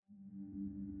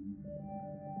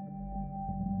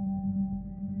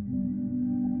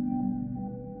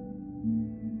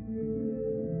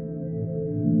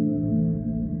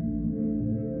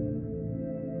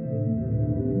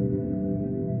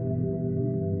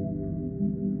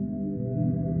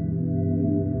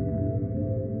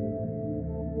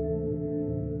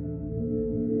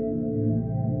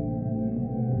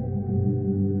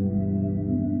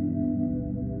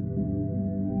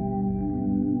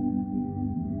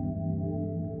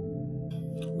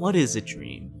What is a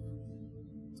dream?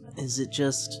 Is it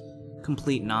just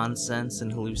complete nonsense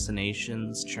and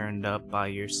hallucinations churned up by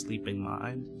your sleeping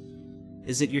mind?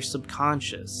 Is it your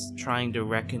subconscious trying to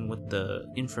reckon with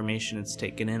the information it's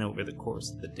taken in over the course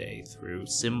of the day through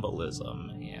symbolism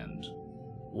and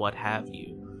what have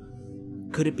you?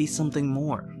 Could it be something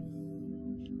more?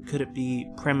 Could it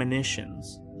be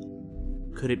premonitions?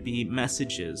 Could it be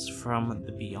messages from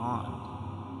the beyond?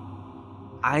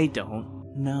 I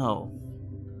don't know.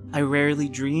 I rarely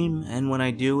dream, and when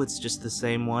I do, it's just the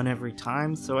same one every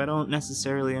time, so I don't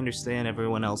necessarily understand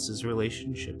everyone else's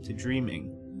relationship to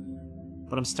dreaming.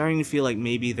 But I'm starting to feel like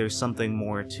maybe there's something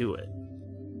more to it.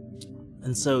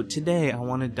 And so today I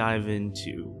want to dive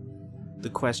into the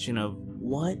question of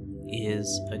what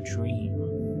is a dream?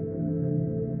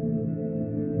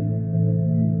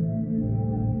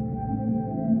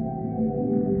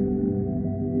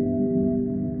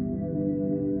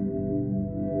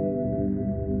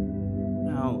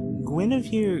 Now,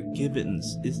 Guinevere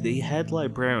Gibbons is the head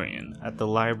librarian at the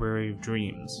Library of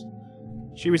Dreams.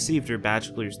 She received her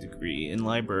bachelor's degree in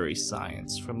library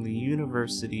science from the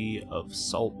University of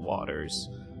Saltwaters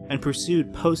and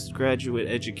pursued postgraduate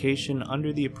education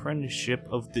under the apprenticeship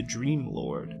of the Dream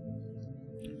Lord.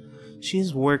 She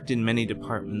has worked in many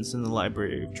departments in the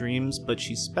Library of Dreams, but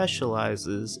she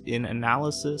specializes in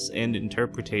analysis and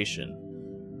interpretation.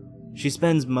 She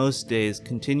spends most days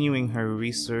continuing her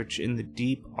research in the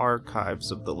deep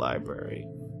archives of the library.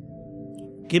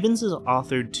 Gibbons has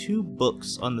authored 2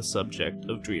 books on the subject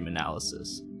of dream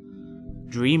analysis: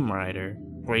 Dream Writer,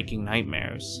 Breaking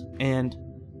Nightmares, and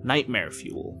Nightmare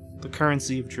Fuel, The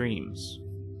Currency of Dreams.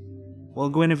 Well,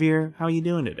 Guinevere, how are you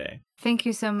doing today? Thank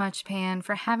you so much, Pan,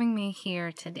 for having me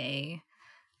here today.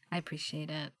 I appreciate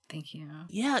it. Thank you.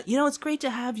 Yeah, it's great to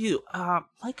have you.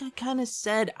 Like I kind of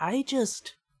said, I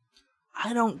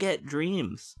don't get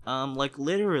dreams. Like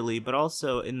literally, but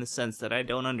also in the sense that I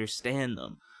don't understand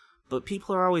them. But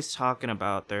people are always talking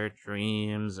about their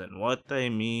dreams and what they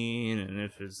mean and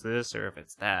if it's this or if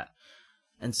it's that.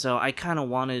 And so I kind of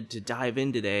wanted to dive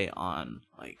in today on,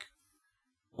 like,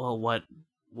 well,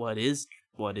 what is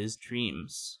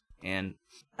dreams? And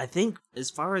I think as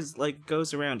far as, like,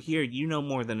 goes around here, you know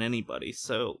more than anybody.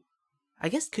 So I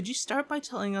guess could you start by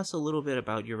telling us a little bit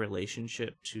about your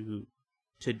relationship to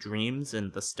dreams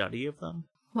and the study of them?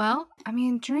 Well,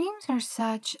 dreams are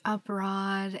such a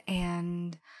broad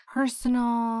and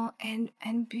personal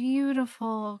and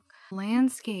beautiful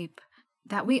landscape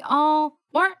that we all,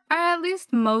 or at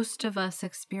least most of us,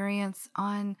 experience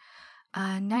on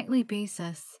a nightly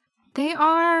basis. They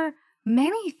are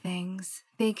many things.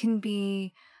 They can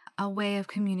be a way of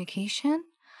communication,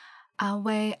 a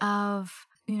way of,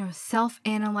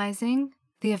 self-analyzing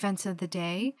the events of the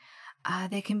day.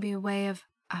 They can be a way of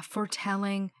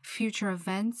foretelling future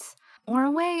events, or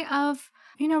a way of,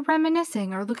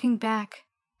 reminiscing or looking back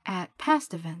at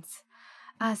past events.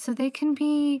 So they can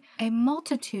be a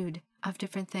multitude of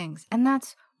different things. And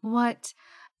that's what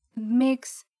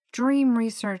makes dream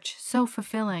research so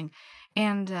fulfilling,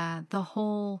 and the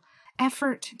whole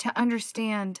effort to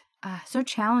understand so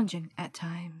challenging at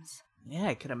times. Yeah,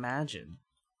 I could imagine.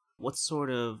 What sort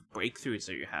of breakthroughs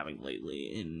are you having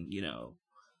lately in,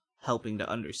 helping to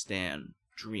understand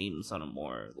dreams on a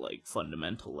more, like,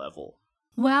 fundamental level?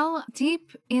 Well,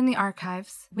 deep in the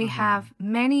archives, we have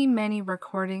many, many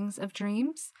recordings of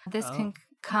dreams. This can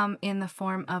come in the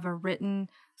form of a written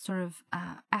sort of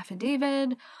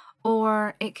affidavit,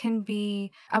 or it can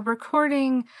be a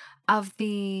recording of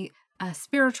the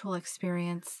spiritual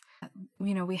experience.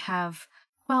 We have,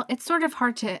 well, it's sort of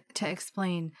hard to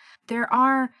explain. There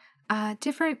are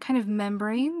different kind of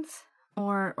membranes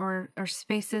or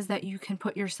spaces that you can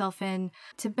put yourself in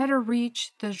to better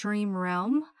reach the dream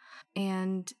realm.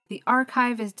 And the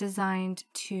archive is designed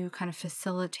to kind of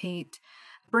facilitate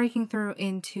breaking through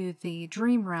into the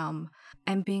dream realm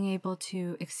and being able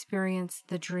to experience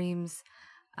the dreams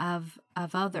of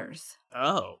others.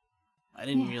 Oh, I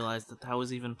didn't realize that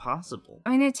was even possible.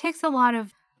 It takes a lot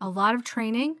of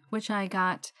training, which I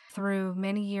got through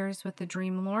many years with the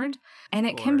Dream Lord, and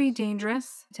it can be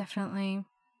dangerous, definitely.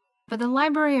 But the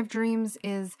Library of Dreams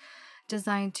is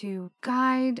designed to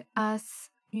guide us,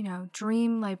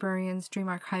 dream librarians, dream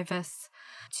archivists,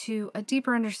 to a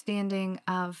deeper understanding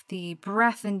of the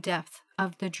breadth and depth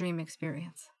of the dream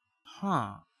experience.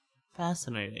 Huh.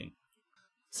 Fascinating.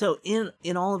 So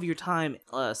in all of your time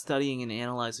studying and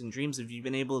analyzing dreams, have you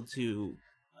been able to,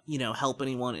 help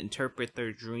anyone interpret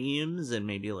their dreams and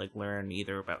maybe, like, learn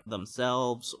either about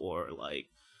themselves or, like,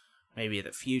 maybe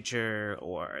the future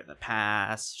or the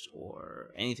past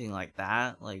or anything like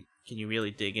that? Like, can you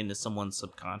really dig into someone's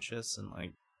subconscious and,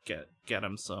 like, get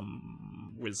him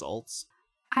some results.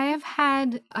 I have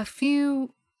had a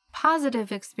few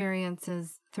positive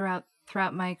experiences throughout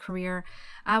my career,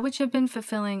 which have been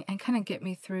fulfilling and kind of get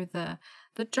me through the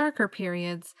darker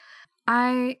periods.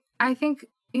 I think,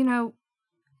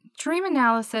 dream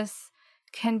analysis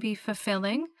can be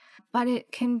fulfilling, but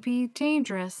it can be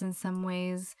dangerous in some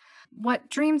ways. What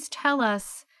dreams tell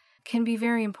us can be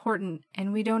very important,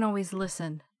 and we don't always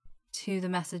listen to the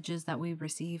messages that we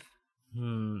receive.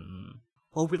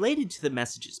 Well, related to the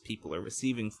messages people are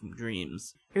receiving from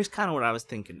dreams, here's kind of what I was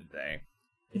thinking today.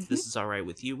 If this is all right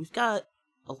with you, we've got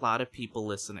a lot of people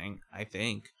listening, I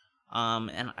think.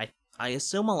 And I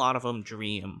assume a lot of them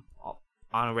dream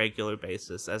on a regular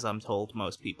basis, as I'm told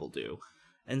most people do.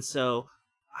 And so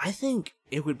I think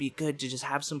it would be good to just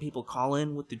have some people call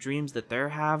in with the dreams that they're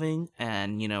having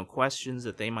and, questions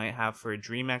that they might have for a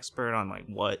dream expert on, like,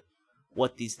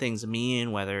 what these things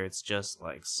mean, whether it's just,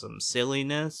 like, some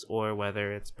silliness or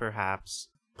whether it's perhaps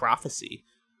prophecy.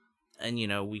 And,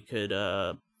 we could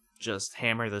just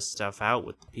hammer this stuff out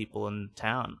with the people in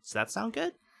town. Does that sound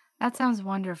good? That sounds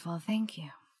wonderful. Thank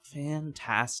you.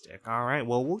 Fantastic. All right,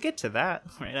 well, we'll get to that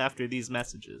right after these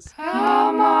messages.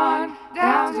 Come on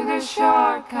down to the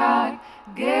shortcut,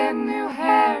 get a new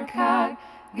haircut,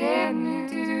 get new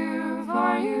to do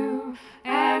for you.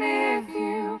 And if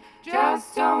you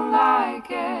just don't like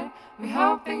it, we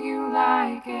hope that you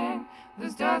like it. The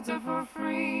studs are for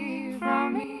free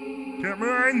from me. Come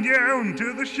on down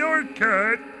to the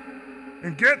shortcut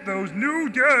and get those new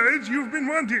duds you've been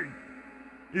wanting.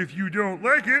 If you don't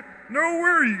like it, no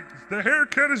worries, the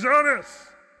haircut is on us.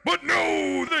 But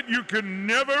know that you can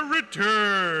never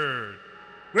return.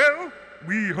 Well,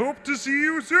 we hope to see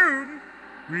you soon.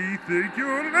 We think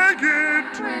you'll like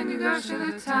it. When you go to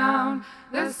the town,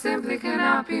 that simply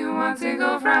cannot be one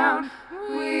single frown.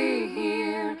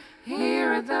 We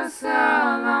here at the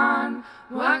salon,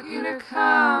 want you to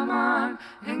come on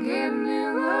and get a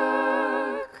new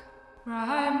look.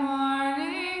 Bright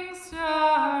morning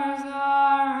stars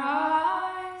are rising.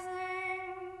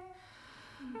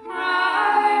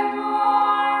 Bright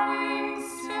morning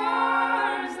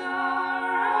stars are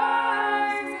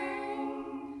rising.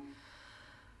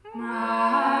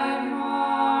 Bright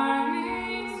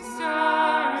morning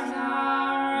stars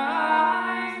are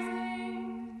rising.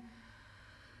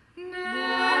 Day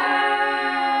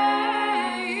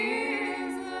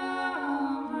is a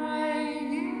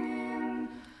breaking in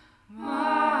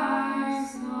my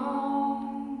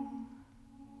soul.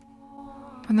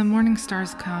 When the morning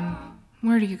stars come,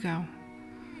 where do you go?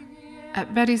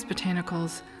 At Betty's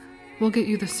Botanicals, we'll get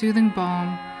you the soothing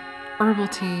balm, herbal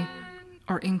tea,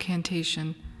 or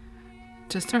incantation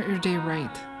to start your day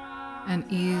right and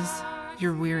ease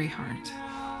your weary heart.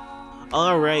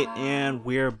 All right, and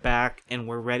we're back, and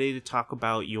we're ready to talk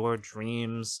about your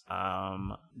dreams.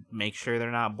 Make sure they're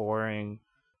not boring.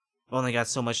 We've only got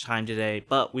so much time today,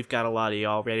 but we've got a lot of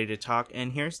y'all ready to talk.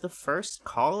 And here's the first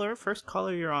caller. First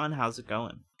caller, you're on. How's it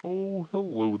going? Oh,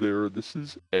 hello there. This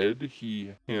is Ed,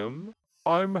 he, him.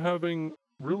 I'm having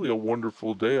really a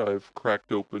wonderful day. I've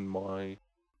cracked open my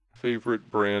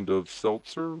favorite brand of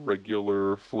seltzer,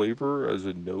 regular flavor, as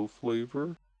in no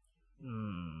flavor.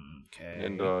 Okay.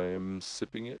 And I'm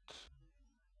sipping it.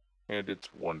 And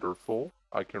it's wonderful,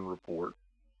 I can report.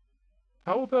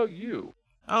 How about you?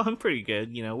 Oh, I'm pretty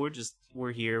good.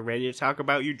 We're here ready to talk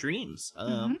about your dreams.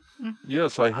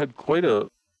 Yes, I had quite a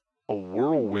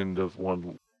whirlwind of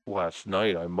one last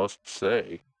night, I must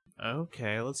say.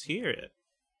 Okay, let's hear it.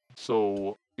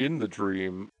 So, in the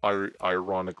dream,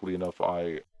 ironically enough,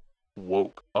 I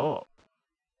woke up.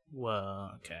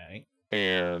 Well, okay.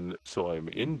 And so I'm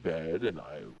in bed, and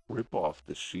I rip off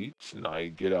the sheets, and I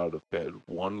get out of bed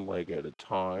one leg at a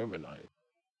time, and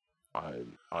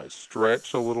I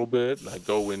stretch a little bit, and I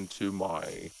go into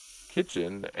my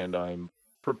kitchen, and I'm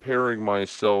preparing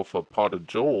myself a pot of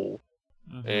Joel.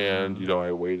 And,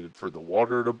 I waited for the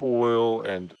water to boil,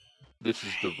 and this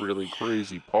is the really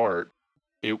crazy part.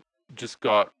 It just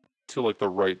got to, like, the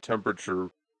right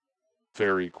temperature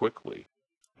very quickly.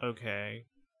 Okay.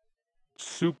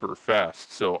 Super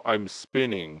fast, so I'm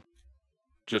spinning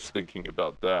just thinking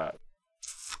about that.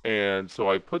 And so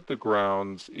I put the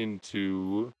grounds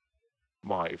into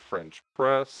my French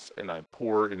press, and I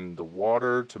pour in the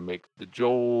water to make the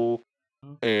Joel,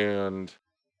 and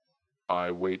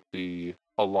I wait the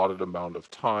allotted amount of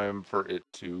time for it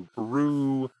to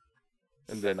brew,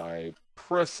 and then I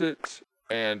press it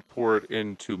and pour it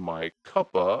into my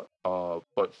cuppa.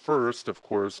 But first, of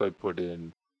course, I put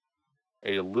in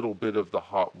a little bit of the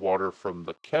hot water from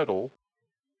the kettle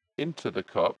into the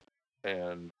cup,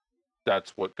 and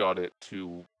that's what got it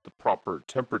to the proper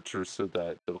temperature so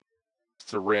that the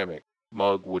ceramic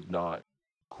mug would not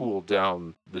cool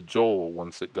down the Joel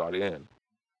once it got in.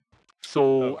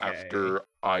 So Okay. after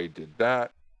I did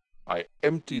that, I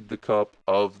emptied the cup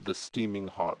of the steaming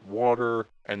hot water,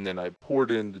 and then I poured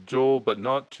in the Joel, but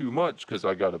not too much because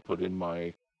I got to put in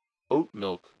my oat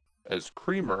milk as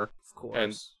creamer. Of course.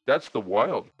 And that's the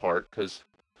wild part, because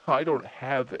I don't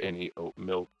have any oat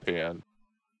milk, Pan.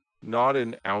 Not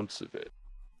an ounce of it.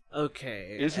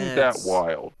 Okay. Isn't that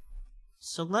wild?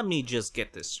 So let me just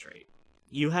get this straight.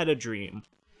 You had a dream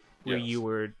where Yes. you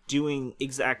were doing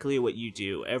exactly what you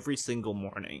do every single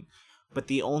morning, but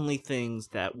the only things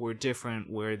that were different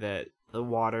were that the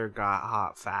water got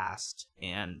hot fast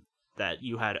and that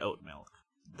you had oat milk.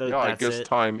 Yeah, I That's guess it.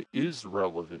 time is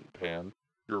relevant, Pan.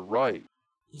 You're right.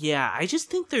 Yeah, I just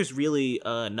think there's really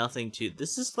nothing to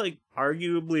this. Is like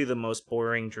arguably the most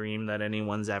boring dream that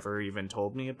anyone's ever even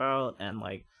told me about, and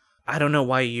like I don't know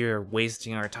why you're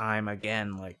wasting our time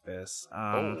again like this.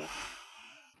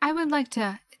 I would like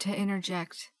to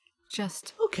interject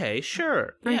just Okay,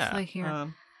 sure. briefly yeah.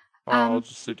 here. I'll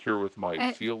just sit here with my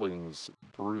I- feelings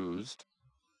bruised.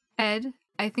 Ed,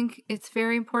 I think it's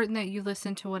very important that you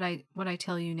listen to what I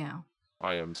tell you now.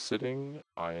 I am sitting,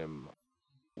 I am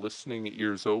listening,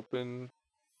 ears open,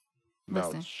 mouth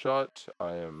Listen. shut.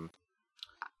 I am.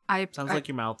 Sounds I, like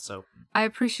your mouth's open. I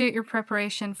appreciate your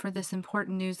preparation for this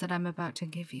important news that I'm about to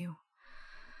give you.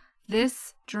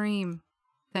 This dream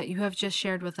that you have just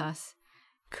shared with us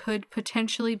could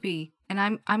potentially be,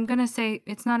 and I'm going to say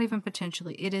it's not even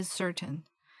potentially, it is certain.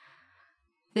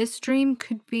 This dream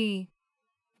could be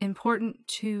important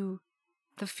to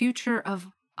the future of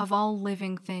all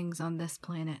living things on this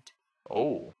planet.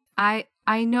 Oh,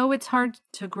 I know it's hard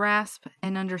to grasp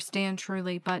and understand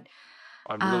truly, but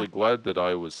I'm really glad that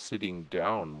I was sitting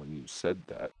down when you said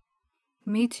that.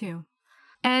 me too.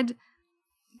 Ed,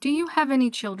 do you have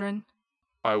any children?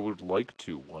 I would like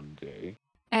to one day.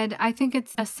 Ed, I think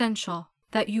it's essential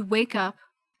that you wake up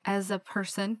as a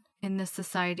person in this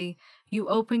society, you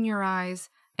open your eyes,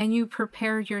 and you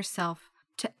prepare yourself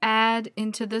to add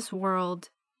into this world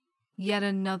yet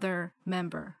another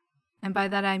member. And by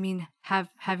that I mean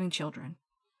having children.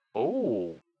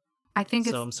 Oh, I think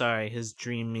So I'm sorry, his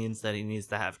dream means that he needs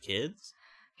to have kids?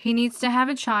 he needs to have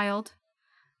a child,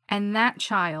 and that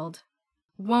child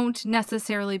won't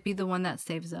necessarily be the one that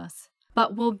saves us,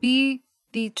 but will be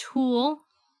the tool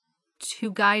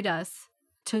to guide us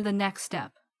to the next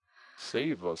step.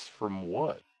 save us from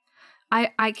what?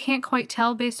 I can't quite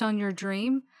tell based on your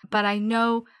dream, but I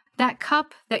know that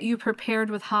cup that you prepared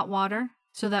with hot water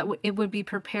so that it would be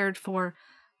prepared for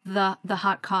the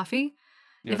hot coffee.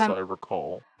 Yes, I'm- I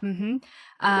recall. Mm-hmm.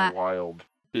 What a wild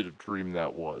bit of dream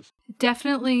that was.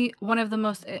 Definitely one of the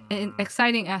most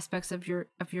exciting aspects of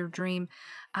your dream.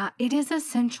 It is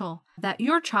essential that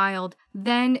your child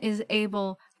then is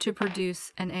able to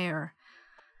produce an heir,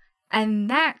 and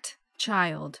that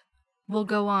child will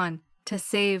go on to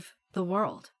save the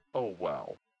world. Oh,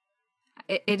 wow.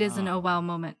 It is an oh wow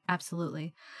moment,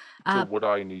 absolutely. So what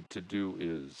I need to do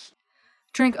is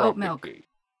Drink oat milk. propagate.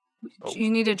 Oh. You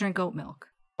need to drink oat milk.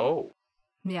 Oh,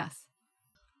 Yes.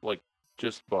 like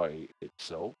just by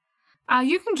itself?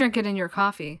 You can drink it in your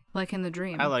coffee, like in the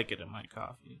dream. I like it in my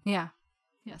coffee. Yeah.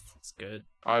 Yes. It's good.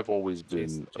 I've always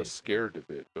been Jason. scared of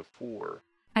it before.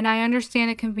 And I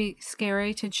understand it can be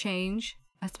scary to change,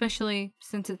 especially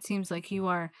since it seems like you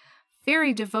are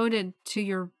very devoted to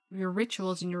your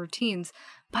rituals and your routines,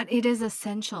 but it is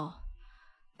essential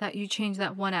that you change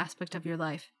that one aspect of your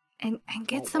life and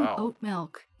get Oh, some wow. oat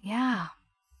milk. Yeah.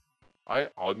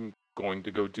 I'm going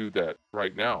to go do that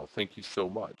right now. Thank you so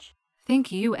much.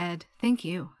 Thank you, Ed. Thank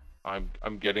you. I'm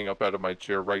getting up out of my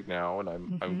chair right now, and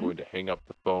I'm Mhm. going to hang up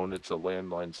the phone. It's a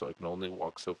landline, so I can only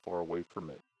walk so far away from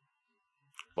it.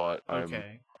 But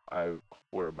Okay.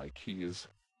 where are my keys?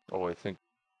 Oh, I think.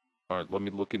 All right, let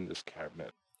me look in this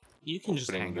cabinet. You can just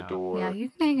Opening hang the up. door Yeah, you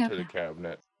can hang up to the now.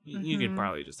 cabinet. You could Mhm.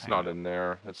 probably just It's hang not up. in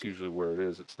there. That's usually where it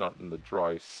is. It's not in the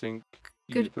dry sink.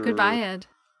 Goodbye, Ed.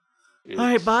 All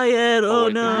right, bye, Ed. Oh, Oh,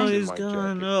 I no, think it's in he's my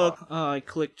gone. jacket Oh, I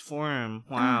clicked for him.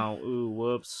 Wow. Ooh,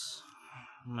 whoops.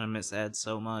 I'm gonna miss Ed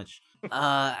so much.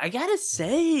 I gotta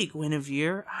say,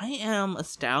 Guinevere, I am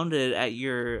astounded at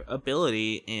your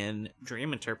ability in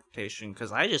dream interpretation,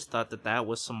 because I just thought that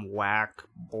was some whack,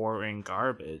 boring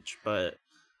garbage, but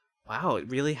wow, it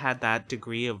really had that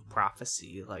degree of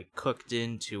prophecy, like, cooked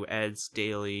into Ed's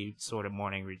daily sort of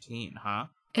morning routine, huh?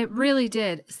 It really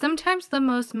did. Sometimes the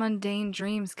most mundane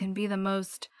dreams can be the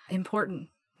most important,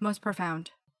 most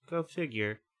profound. Go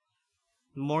figure.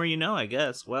 The more you know, I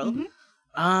guess. Well, Mhm.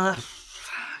 I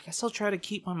guess I'll try to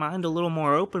keep my mind a little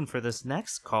more open for this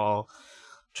next call.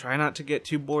 Try not to get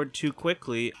too bored too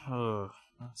quickly. Ugh.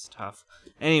 That's tough.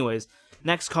 Anyways,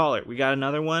 next caller. We got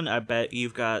another one. I bet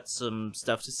you've got some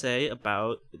stuff to say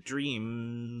about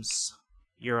dreams.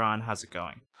 You're on. How's it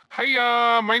going?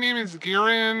 Hi, my name is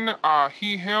Garen,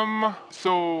 he, him.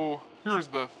 So, here's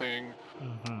the thing.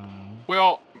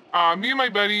 Well, me and my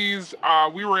buddies,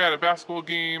 we were at a basketball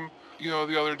game,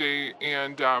 the other day,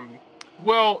 and,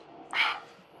 well,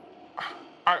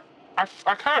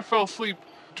 I kind of fell asleep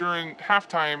during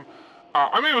halftime.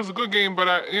 I mean, it was a good game, but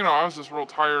I was just real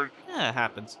tired. Yeah, it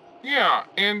happens. Yeah,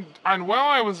 and while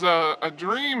I was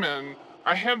dreaming,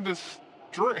 I had this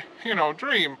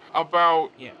dream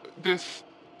about this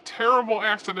terrible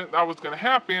accident that was going to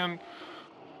happen,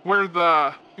 where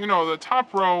the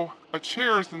top row of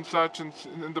chairs and such and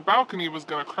the balcony was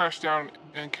going to crash down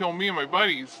and kill me and my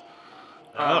buddies.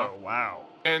 Oh, wow.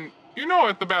 And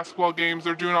at the basketball games,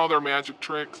 they're doing all their magic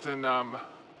tricks and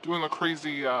doing the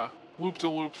crazy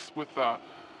loop-to-loops with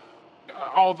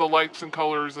all the lights and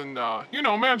colors and,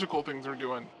 magical things they're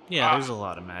doing. Yeah, there's a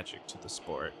lot of magic to the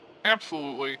sport.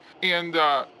 Absolutely. And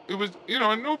it was,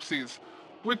 an oopsies,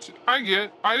 which I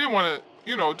get. I didn't want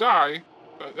to, die.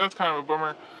 That's kind of a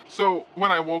bummer. So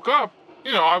when I woke up,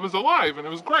 I was alive and it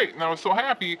was great and I was so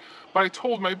happy. But I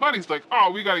told my buddies, like,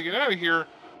 oh, we got to get out of here.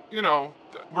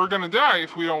 We're going to die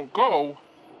if we don't go.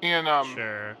 And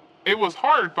Sure. It was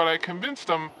hard, but I convinced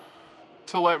them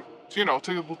to let,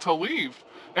 to leave.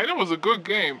 And it was a good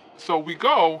game. So we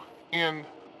go and,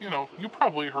 you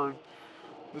probably heard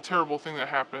the terrible thing that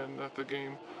happened at the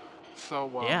game.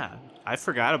 So, yeah, I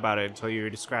forgot about it until you were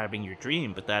describing your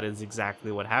dream, but that is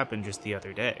exactly what happened just the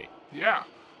other day. Yeah.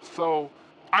 So,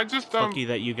 I just lucky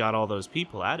that you got all those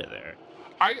people out of there.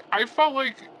 I felt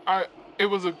like it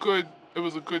was a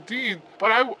good deed,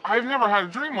 but I've never had a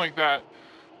dream like that.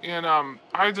 And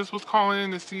I just was calling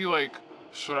in to see, like,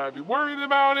 should I be worried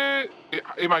about it?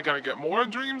 Am I gonna get more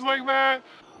dreams like that?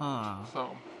 Huh.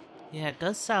 So, yeah, it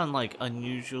does sound like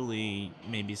unusually,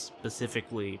 maybe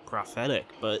specifically prophetic,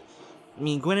 but I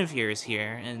mean, Guinevere is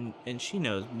here, and she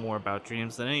knows more about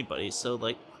dreams than anybody. So,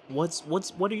 like,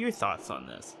 what are your thoughts on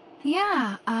this?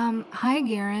 Yeah. Hi,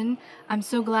 Garen. I'm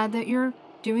so glad that you're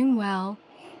doing well.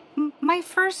 My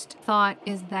first thought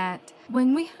is that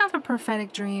when we have a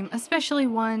prophetic dream, especially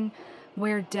one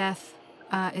where death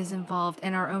is involved,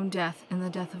 and our own death and the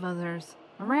death of others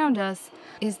around us,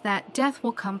 is that death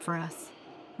will come for us,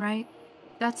 right?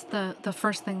 That's the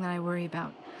first thing that I worry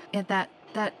about. And that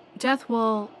death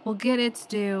will get its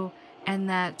due, and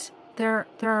that there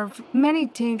are many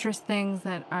dangerous things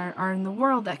that are in the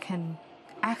world that can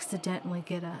accidentally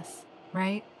get us,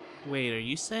 right? Wait, are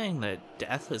you saying that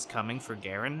death is coming for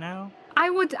Garen now? I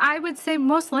would say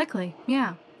most likely,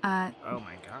 yeah. Oh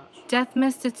my gosh. Death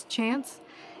missed its chance,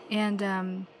 and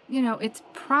it's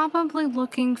probably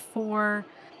looking for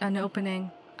an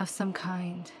opening of some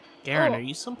kind. Garen, are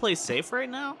you someplace safe right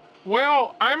now?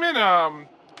 well, I'm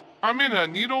in a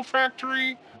needle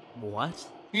factory. What?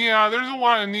 Yeah, there's a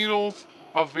lot of needles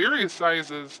of various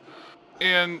sizes,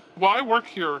 and I work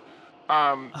here,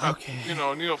 Okay. at,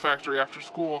 a needle factory after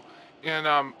school, and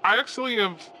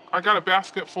I got a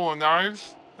basket full of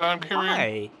knives that I'm carrying.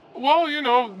 Why? Well,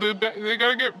 they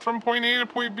gotta get from point A to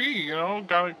point B.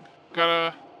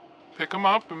 Gotta pick them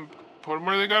up and put them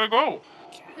where they gotta go.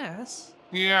 Yes.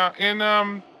 Yeah, and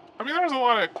there's a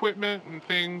lot of equipment and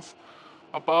things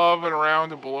above and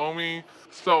around and below me,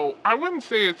 so I wouldn't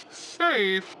say it's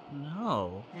safe.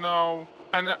 No. No.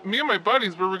 And me and my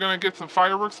buddies, we were gonna get some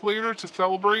fireworks later to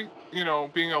celebrate,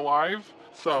 being alive.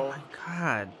 Oh So, my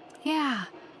god. Yeah.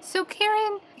 So,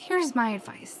 Karen, here's my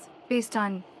advice based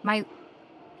on my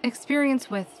experience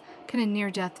with kind of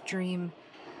near-death dream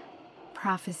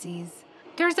prophecies.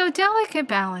 There's a delicate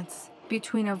balance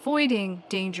between avoiding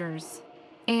dangers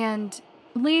and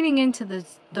leaning into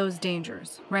those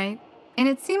dangers, right? And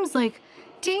it seems like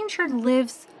danger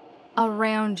lives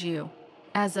around you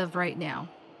as of right now.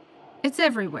 It's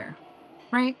everywhere,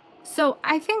 right? So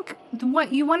I think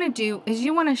what you want to do is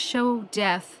you want to show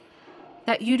death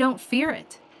that you don't fear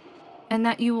it, and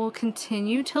that you will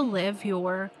continue to live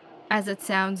your, as it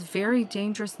sounds, very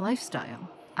dangerous lifestyle.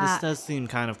 This does seem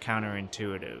kind of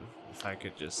counterintuitive, if I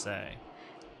could just say.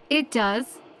 It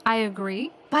does. I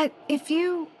agree. But if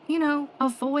you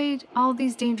avoid all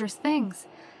these dangerous things,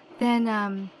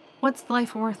 then what's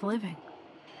life worth living?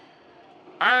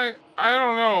 I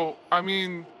don't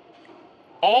know.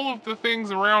 All of the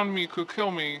things around me could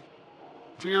kill me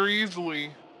very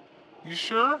easily. You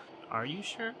sure? Are you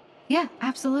sure? Yeah,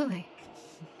 absolutely.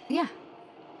 Yeah.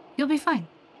 You'll be fine.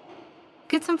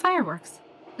 Get some fireworks.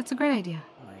 That's a great idea.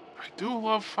 I do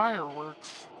love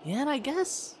fireworks. Yeah, and I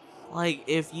guess,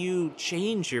 if you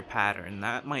change your pattern,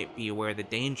 that might be where the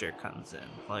danger comes in.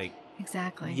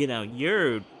 Exactly. You know,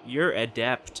 you're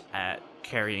adept at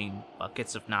carrying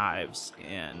buckets of knives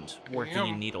and working Damn.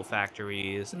 in needle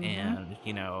factories Mhm. and,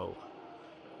 you know,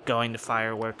 going to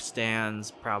fireworks stands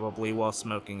probably while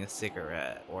smoking a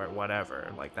cigarette or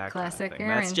whatever, like that Classic kind of thing.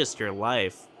 That's Aaron. just your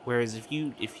life. Whereas if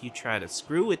you try to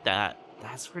screw with that,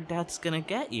 that's where death's gonna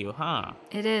get you, huh?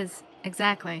 It is.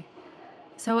 Exactly.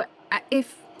 So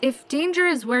if danger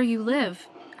is where you live,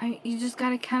 you just got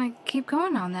to kind of keep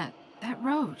going on that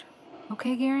road.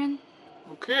 Okay, Garen?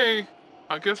 Okay,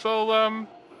 I guess I'll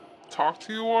talk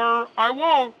to you or I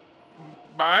won't.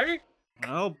 Bye.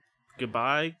 Well,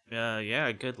 goodbye.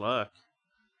 Yeah, good luck.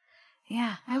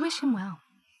 Yeah, I wish him well.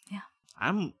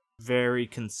 I'm very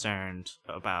concerned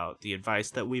about the advice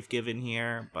that we've given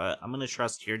here, but I'm gonna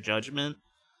trust your judgment.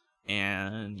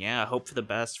 And yeah, hope for the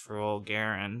best for old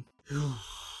Garen.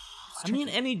 I mean,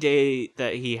 any day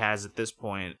that he has at this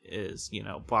point is, you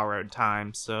know, borrowed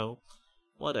time, so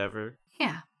whatever.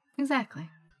 Yeah, exactly.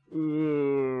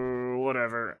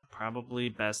 Whatever. Probably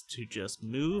best to just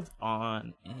move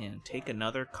on and take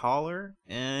another caller.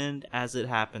 And as it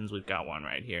happens, we've got one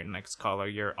right here. Next caller,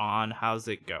 you're on. How's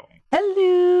it going?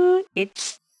 Hello,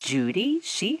 it's Judy,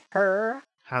 she, her.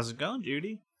 How's it going,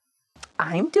 Judy?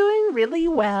 I'm doing really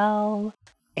well.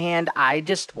 And I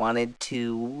just wanted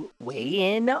to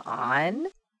weigh in on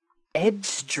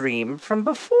Ed's dream from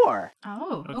before.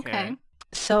 Oh, Okay. okay.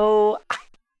 So,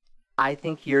 I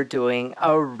think you're doing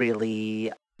a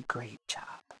really great job.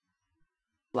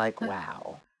 Like,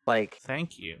 wow. Like,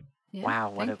 Thank you. Yeah, wow,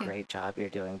 what a thank you. great job you're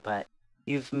doing. But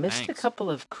you've missed Thanks. a couple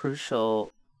of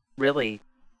crucial, really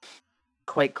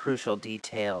quite crucial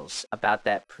details about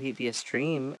that previous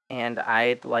dream. And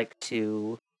I'd like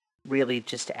to really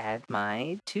just add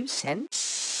my 2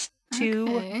 cents to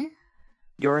Okay.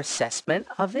 your assessment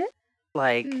of it.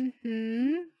 Like,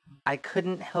 Mm-hmm. I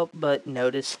couldn't help but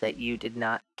notice that you did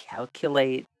not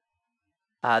calculate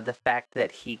the fact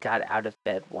that he got out of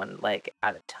bed one leg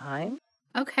at a time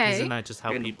Okay. Isn't that just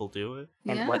how And- people do it?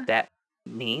 and Yeah. what that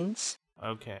means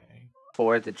Okay.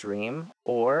 for the dream,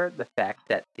 or the fact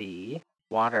that the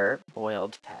water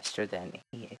boiled faster than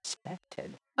he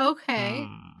expected. Okay.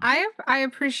 Hmm. I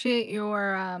appreciate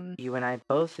your You and I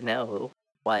both know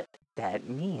what that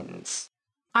means.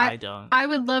 I don't. I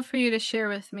would love for you to share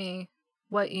with me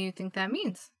what you think that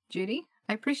means, Judy.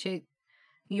 I appreciate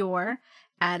your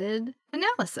added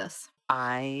analysis.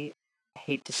 I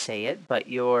hate to say it, but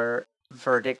your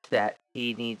verdict that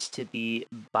he needs to be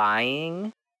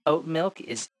buying oat milk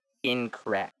is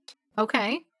incorrect.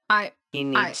 Okay. He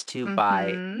needs to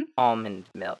buy Mhm. almond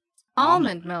milk,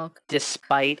 almond milk.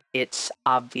 despite its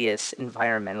obvious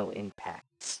environmental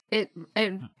impacts. I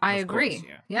Of agree. course,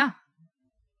 yeah. Yeah.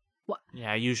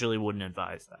 Yeah, I usually wouldn't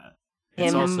advise that.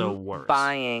 It's Him also worse.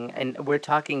 buying, and we're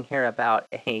talking here about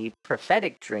a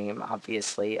prophetic dream,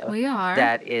 obviously, We are.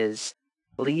 that is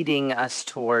leading us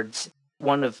towards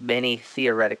one of many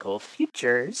theoretical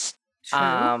futures.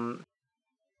 True.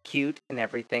 Cute and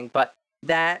everything, but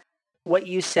that what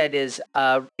you said is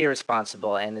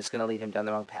irresponsible and is going to lead him down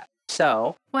the wrong path.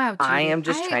 So, Wow, Judy. I am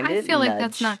just trying I to feel like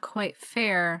that's nudge. not quite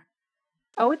fair.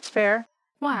 oh, it's fair.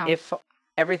 Wow. If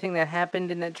everything that happened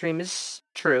in that dream is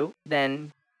true,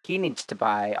 then he needs to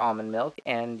buy almond milk,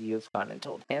 and you've gone and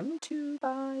told him to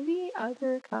buy the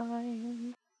other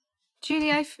kind.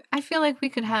 Judy, I feel like we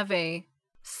could have a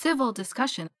civil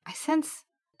discussion. I sense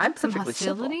I'm some perfectly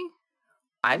civil. hostility.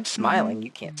 I'm smiling. You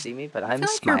can't see me, but I I'm feel like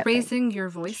smiling. you're raising your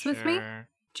voice with me, Sure.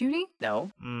 Judy. No,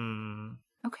 Hmm.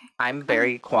 Okay. I'm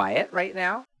very quiet right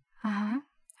now. Uh-huh.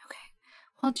 Okay.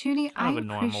 Well, Judy, Kind I of a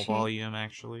normal appreciate volume,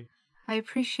 actually. I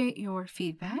appreciate your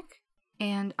feedback,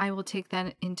 and I will take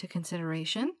that into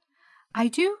consideration. I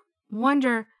do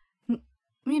wonder,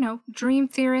 dream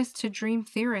theorist to dream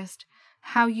theorist,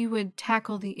 how you would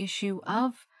tackle the issue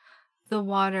of the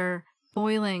water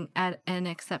boiling at an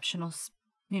exceptional,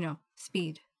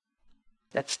 speed.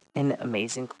 That's an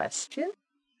amazing question,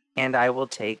 and I will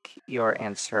take your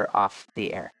answer off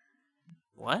the air.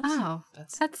 What? Oh,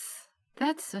 That's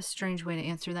that's a strange way to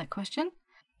answer that question.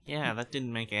 yeah, that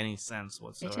didn't make any sense It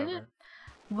whatsoever. didn't.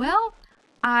 Well,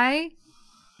 I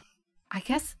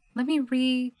guess let me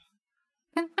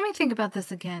think about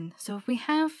this again. So if we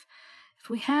have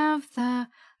the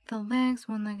legs,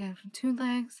 one leg and 2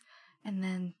 legs, and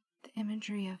then the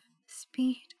imagery of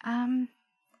speed,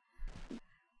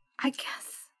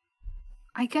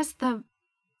 I guess the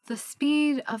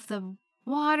speed of the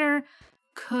water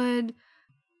could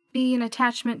be an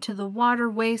attachment to the water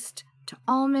waste to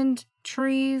almond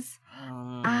trees.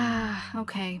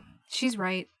 Okay. She's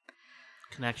right.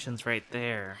 Connection's right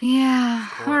there. Yeah.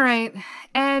 Of All course. right.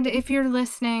 Ed, if you're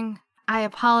listening, I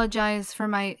apologize for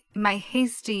my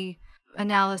hasty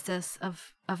analysis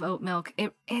of oat milk.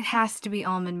 It has to be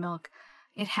almond milk.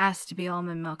 It has to be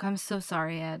almond milk. I'm so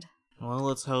sorry, Ed. Well,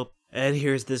 let's hope Ed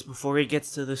hears this before he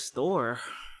gets to the store.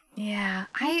 Yeah,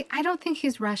 I don't think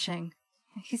he's rushing.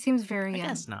 He seems very I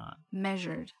guess not.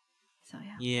 measured. So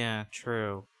yeah. Yeah,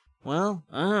 true. Well,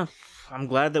 I'm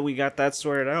glad that we got that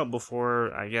sorted out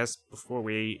before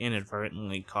we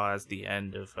inadvertently caused the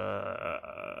end of,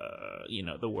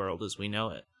 the world as we know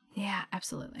it. Yeah,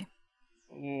 absolutely.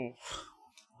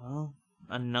 Well,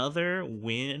 another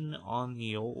win on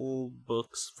the old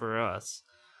books for us.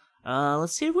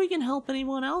 Let's see if we can help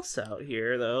anyone else out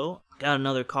here, though. Got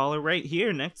another caller right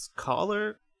here. Next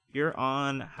caller, you're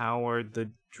on. How are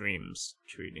the dreams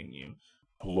treating you?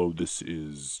 Hello, this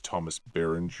is Thomas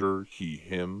Berenger, he,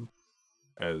 him,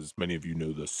 as many of you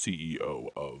know, the CEO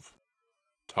of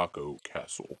Taco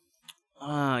Castle.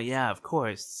 Yeah, of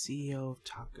course. CEO of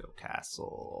Taco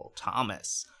Castle,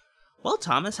 Thomas. Well,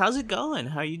 Thomas, how's it going?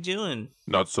 How you doing?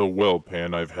 Not so well,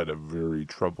 Pan. I've had a very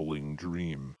troubling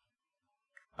dream.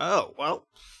 Oh, well,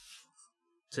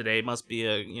 today must be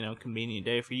a, convenient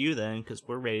day for you then, because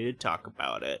we're ready to talk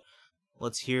about it.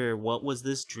 Let's hear, what was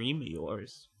this dream of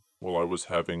yours? Well, I was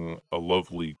having a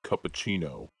lovely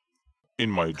cappuccino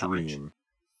in my dream.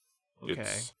 Okay.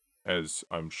 It's, as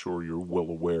I'm sure you're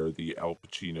well aware, the Al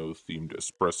Pacino-themed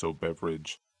espresso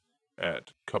beverage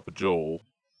at Cup of Joel,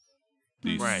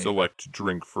 the select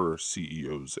drink for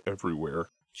CEOs everywhere.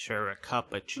 Sure, a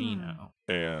cappuccino.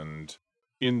 And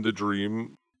in the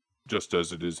dream, just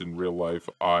as it is in real life,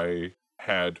 I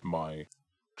had my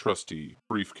trusty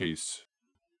briefcase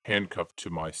handcuffed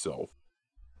to myself.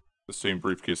 The same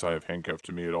briefcase I have handcuffed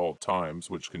to me at all times,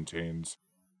 which contains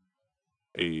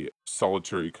a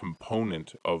solitary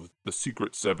component of the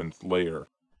secret 7th layer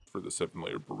for the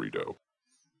 7-layer burrito.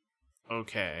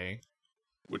 Okay.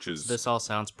 Which is... This all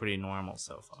sounds pretty normal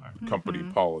so far. Company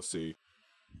policy.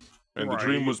 And the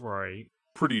dream was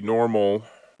pretty normal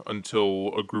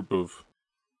until a group of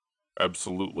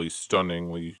absolutely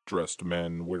stunningly dressed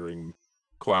men wearing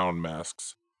clown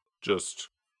masks just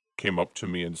came up to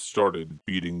me and started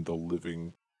beating the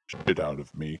living shit out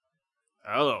of me.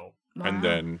 Oh. Wow. And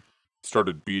then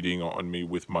started beating on me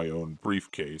with my own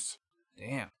briefcase.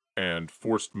 Damn. And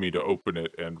forced me to open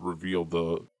it and reveal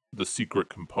the secret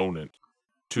component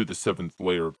to the 7th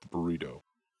layer of the burrito.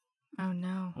 Oh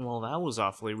no. Well, that was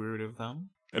awfully rude of them.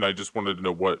 And I just wanted to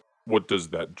know what does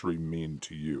that dream mean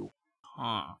to you?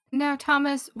 Huh. Now,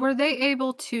 Thomas, were they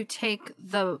able to take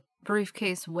the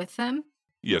briefcase with them?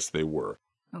 Yes, they were.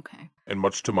 Okay. And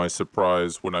much to my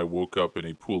surprise, when I woke up in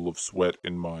a pool of sweat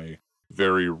in my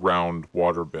very round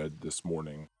waterbed this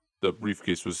morning, the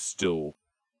briefcase was still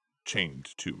chained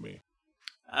to me.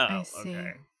 Oh, I see.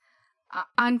 okay.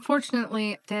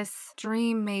 Unfortunately, this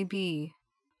dream may be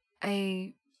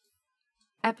a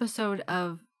episode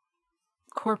of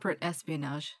corporate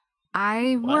espionage.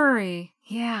 I worry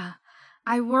that...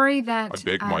 I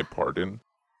beg my pardon?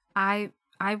 I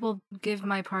will give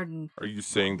my pardon. Are you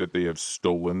saying that they have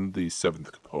stolen the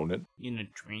 7th component? In a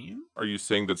dream? Are you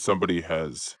saying that somebody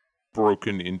has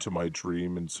broken into my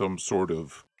dream in some sort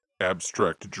of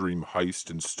abstract dream heist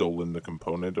and stolen the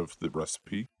component of the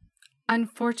recipe?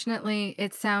 Unfortunately,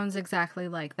 it sounds exactly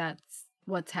like that's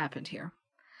what's happened here.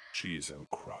 Cheese and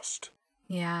crust.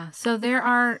 Yeah, so there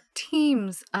are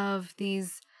teams of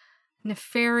these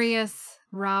nefarious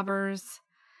robbers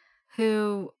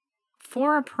who,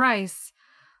 for a price,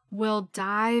 will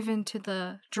dive into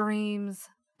the dreams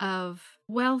of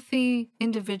wealthy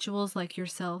individuals like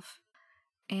yourself.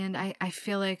 And I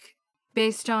feel like,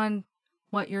 based on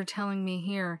what you're telling me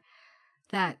here,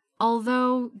 that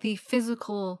although the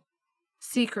physical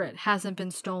secret hasn't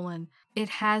been stolen, it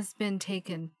has been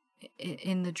taken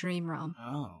in the dream realm.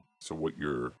 Oh. So what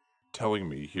you're telling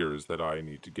me here is that I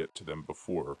need to get to them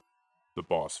before the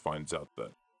boss finds out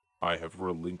that I have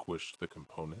relinquished the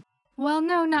component? Well,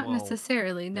 no, not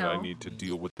necessarily, no. That I need to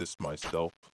deal with this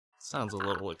myself? Sounds a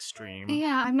little extreme.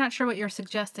 Yeah, I'm not sure what you're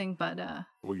suggesting, but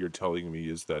What you're telling me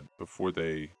is that before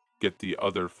they get the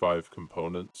other 5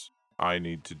 components, I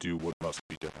need to do what must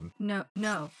be done. No.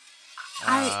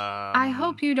 I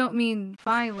hope you don't mean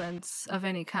violence of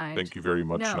any kind. Thank you very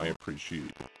much, No. and I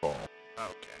appreciate your call.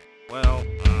 Okay. Well,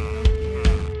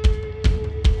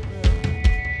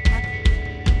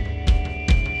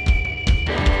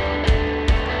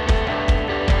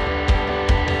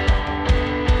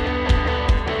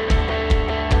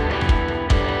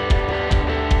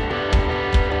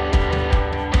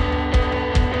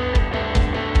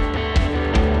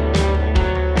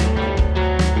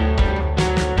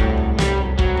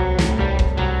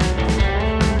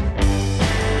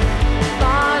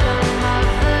 Bottom of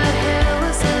the hill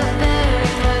is a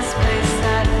very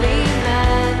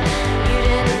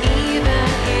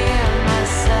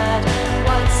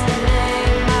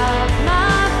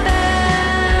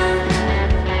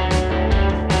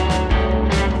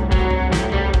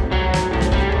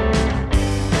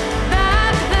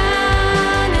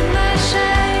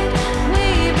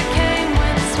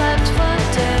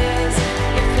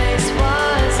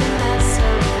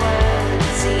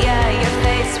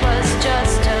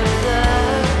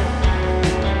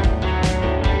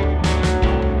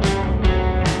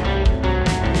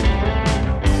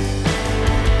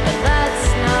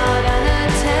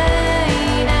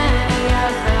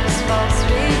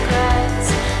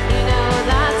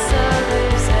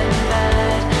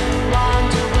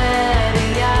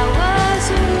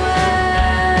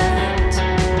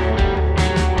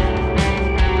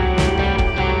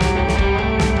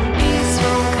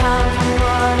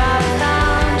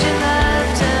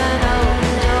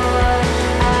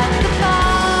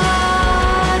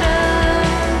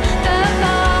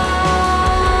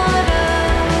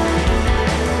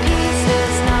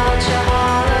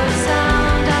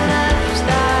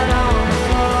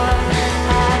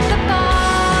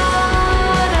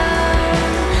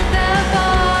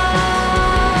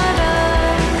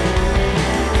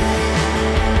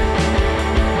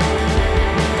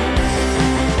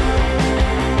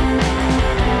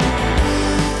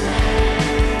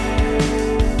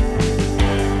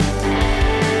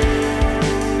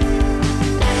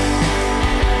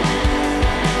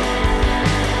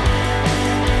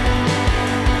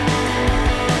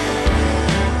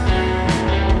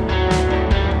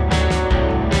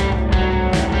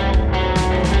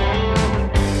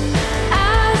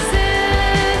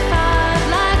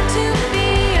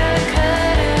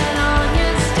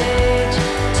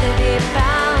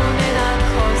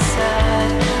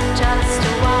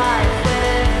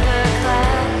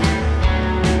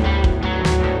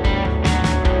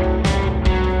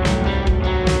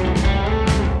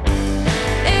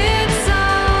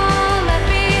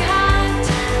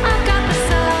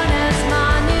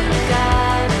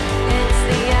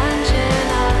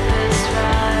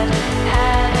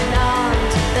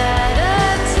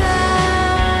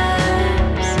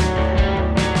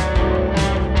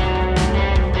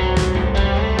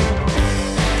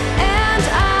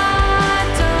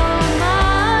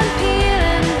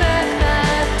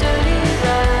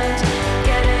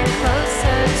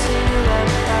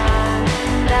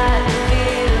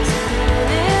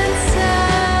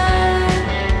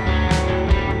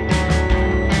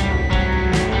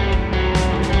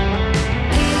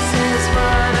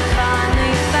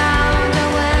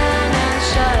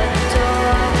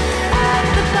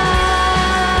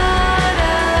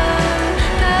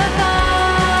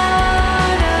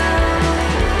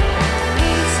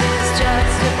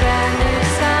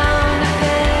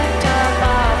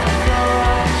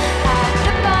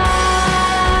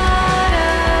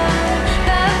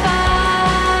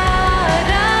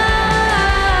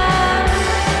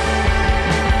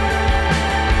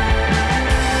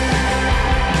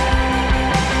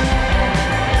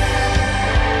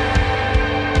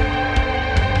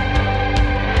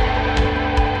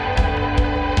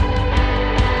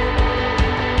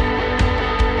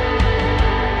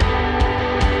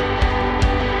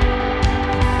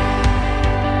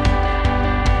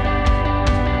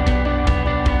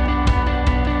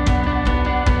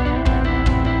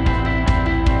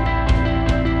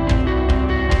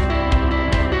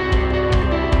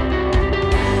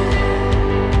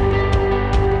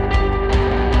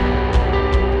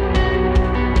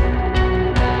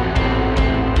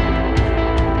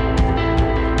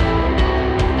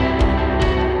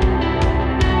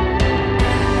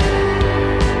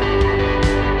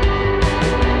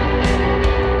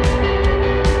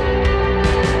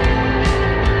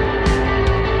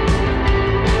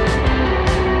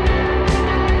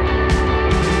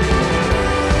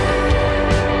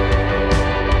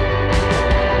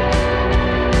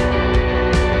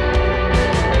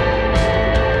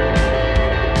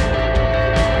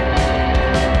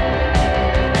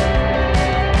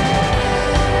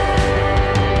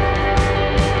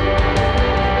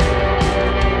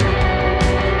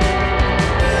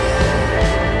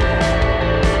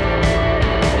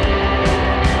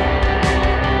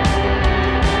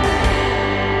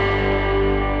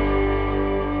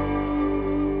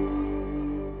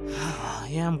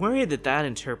worried that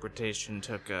interpretation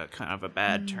took a kind of a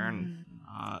bad turn.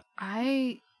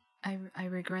 I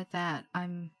regret that.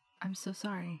 I'm so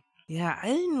sorry. Yeah, I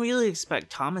didn't really expect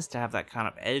Thomas to have that kind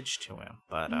of edge to him,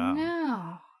 but No.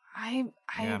 yeah,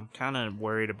 I'm kind of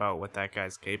worried about what that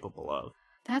guy's capable of.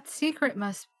 That secret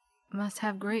must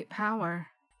have great power.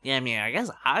 Yeah, I mean, I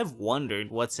guess I've wondered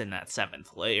what's in that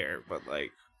 7th layer, but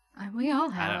like, We all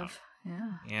have.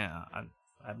 Yeah. yeah,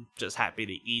 I'm just happy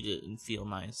to eat it and feel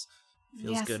nice.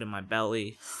 Feels Yes. good in my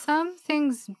belly. Some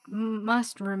things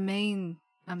must remain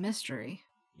a mystery.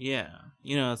 Yeah,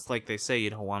 it's like they say you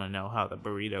don't want to know how the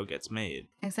burrito gets made.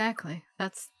 Exactly.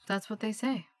 That's what they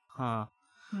say. Huh.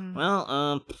 Hmm. Well,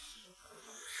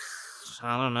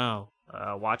 I don't know.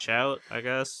 Watch out, I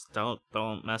guess. Don't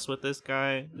mess with this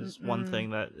guy. Is one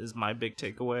thing that is my big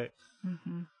takeaway.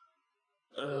 Mm-hmm.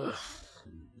 Ugh.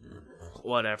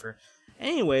 Whatever.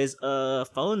 Anyways,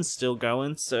 phone's still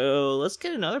going, so let's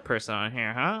get another person on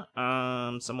here,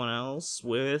 huh? Someone else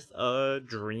with a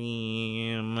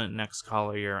dream. Next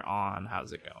caller, you're on.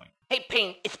 How's it going? Hey,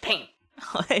 Ping, it's Ping.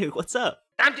 Hey, what's up?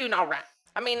 I'm doing all right.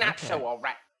 I mean, not Okay. so all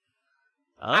right.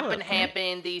 Oh, I've been okay.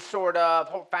 having these sort of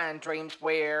horrifying dreams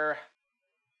where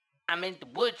I'm in the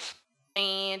woods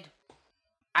and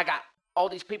I got all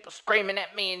these people screaming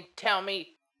at me and telling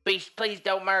me, Beast, please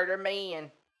don't murder me. And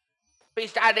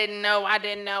Beast, I didn't know.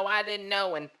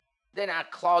 And then I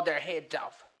clawed their heads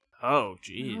off. Oh,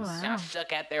 jeez. Oh, wow. And I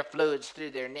suck out their fluids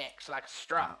through their necks like a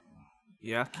straw.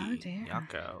 Yucky. Oh, dear.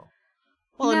 Yucko.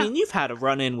 Well, I No. mean, you've had a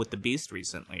run-in with the Beast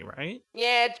recently, right?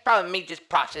 Yeah, it's probably me just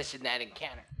processing that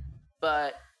encounter.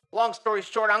 But long story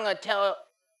short, I'm going to tell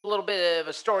a little bit of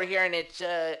a story here, and it's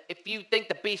if you think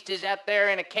the Beast is out there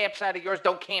in a campsite of yours,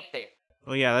 don't camp there.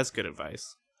 Well, yeah, that's good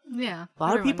advice. Yeah. A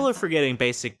lot of people are forgetting. forgetting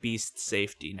basic Beast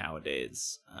safety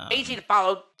nowadays. Easy to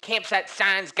follow. Campsite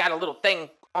signs got a little thing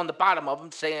on the bottom of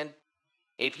them saying,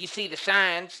 if you see the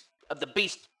signs of the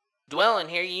Beast dwelling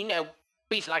here, you know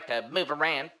Beasts like to move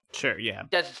around. Sure, yeah.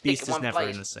 Doesn't stick Beast in is one never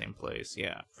place. in the same place.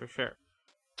 Yeah, for sure.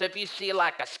 So if you see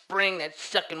like a spring that's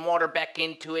sucking water back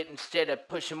into it instead of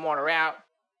pushing water out,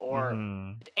 or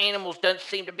Mhm. the animals don't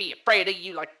seem to be afraid of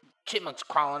you, like chipmunks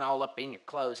crawling all up in your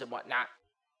clothes and whatnot,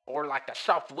 or like a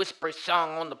soft whispery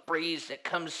song on the breeze that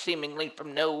comes seemingly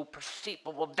from no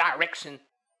perceivable direction,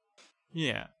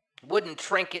 Yeah. wooden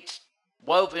trinkets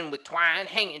woven with twine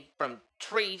hanging from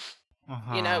trees,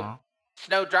 you know,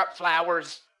 snowdrop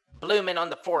flowers blooming on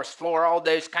the forest floor, all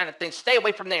those kind of things. Stay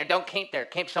away from there. Don't camp there.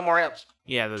 Camp somewhere else.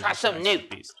 Yeah, those Try are something signs of new.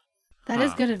 the Beast. That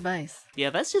is Huh. good advice. Yeah,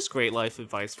 that's just great life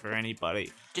advice for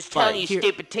anybody. Just But telling you here-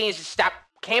 stupid teens to stop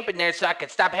camping there so I can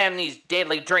stop having these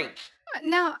deadly dreams.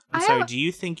 Now, I'm I sorry, have, do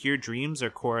you think your dreams are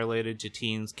correlated to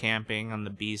teens camping on the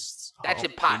Beast's That's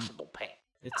hull? impossible, Pan.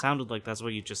 It sounded like that's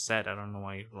what you just said. I don't know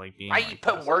why you're like being Why like you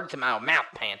putting this. words in my mouth,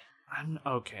 Pan?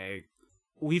 Okay.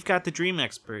 We've got the dream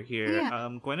expert here. Yeah.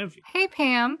 Guinevere. Hey,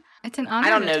 Pam. It's an honor I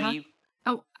don't to know talk. you.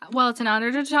 Oh, well, it's an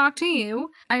honor to talk to you.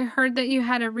 I heard that you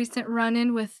had a recent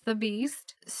run-in with the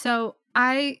Beast. So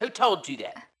Who told you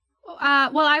that?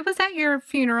 well, I was at your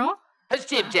funeral. Who's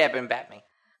jib-jabbing about me?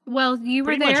 Well, you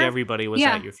Pretty were there. much everybody was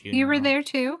yeah, at your funeral. you were there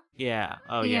too. Yeah.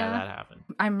 Oh, yeah, Yeah. that happened.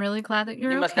 I'm really glad that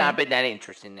you're You must okay. not have been that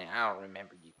interested in that. I don't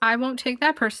remember you. I won't take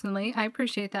that personally. I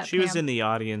appreciate that. She was Pam. in the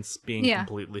audience being Yeah.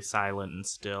 completely silent and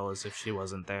still as if she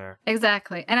wasn't there.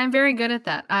 Exactly. And I'm very good at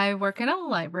that. I work in a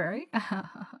library.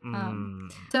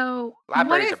 So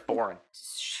Libraries what are boring.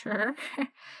 Sure.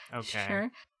 Okay.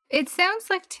 Sure. It sounds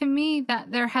like to me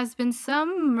that there has been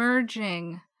some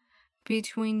merging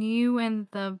between you and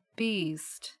the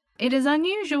Beast. It is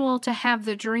unusual to have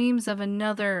the dreams of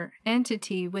another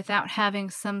entity without having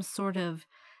some sort of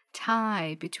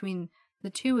tie between the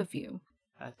two of you.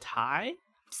 A tie?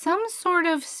 Some sort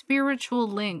of spiritual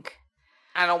link.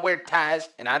 I don't wear ties,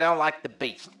 and I don't like the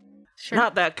Beast. Sure.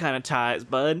 Not that kind of ties,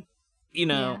 bud. You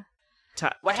know,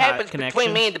 What tie happens between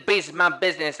connections. me and the Beast is my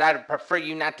business. I'd prefer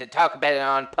you not to talk about it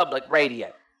on public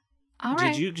radio. All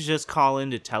right. Did you just call in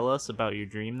to tell us about your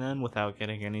dream then without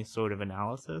getting any sort of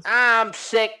analysis? I'm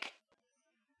sick.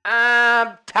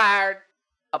 I'm tired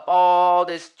of all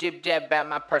this jib-jab about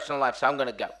my personal life, so I'm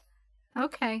gonna go.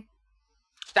 Okay.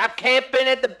 Stop camping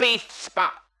at the Beast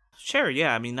spot. Sure,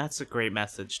 yeah, I mean, that's a great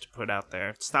message to put out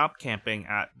there. Stop camping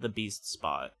at the Beast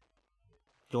spot.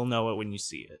 You'll know it when you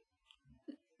see it.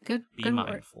 Good. Be good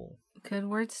mindful. Good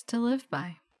words to live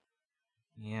by.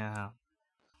 Yeah.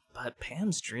 But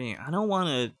Pam's dream, I don't want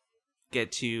to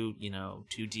get too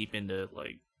deep into,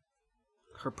 like,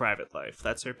 her private life.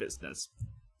 That's her business.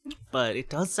 But it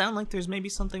does sound like there's maybe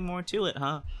something more to it,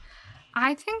 huh?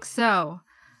 I think so.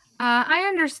 I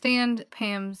understand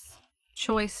Pam's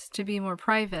choice to be more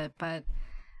private, but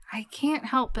I can't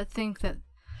help but think that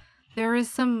there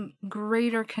is some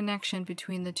greater connection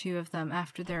between the two of them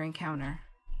after their encounter.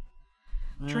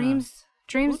 Yeah.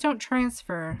 Dreams don't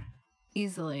transfer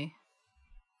easily.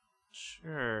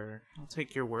 Sure, I'll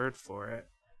take your word for it.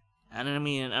 And I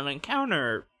mean, an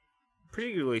encounter,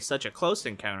 particularly such a close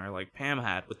encounter like Pam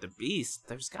had with the beast,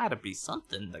 there's gotta be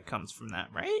something that comes from that,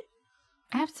 right?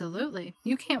 Absolutely.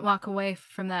 You can't walk away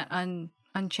from that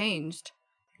unchanged.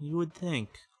 You would think.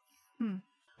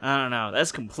 I don't know,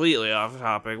 that's completely off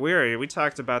topic. We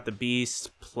talked about the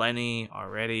beast plenty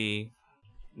already.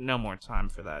 No more time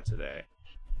for that today.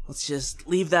 Let's just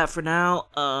leave that for now.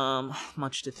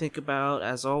 Much to think about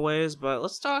as always, but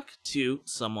let's talk to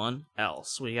someone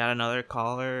else. We got another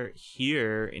caller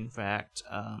here, in fact.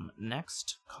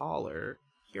 Next caller,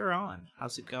 you're on.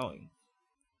 How's it going?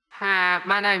 Hi,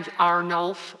 my name's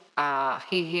Arnulf.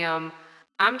 He, him.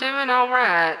 I'm doing all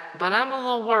right, but I'm a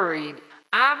little worried.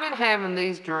 I've been having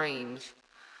these dreams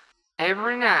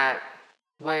every night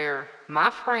where my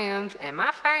friends and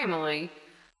my family,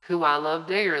 who I love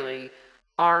dearly,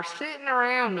 are sitting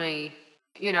around me.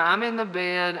 You know, I'm in the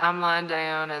bed, I'm lying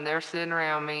down, and they're sitting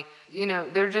around me. You know,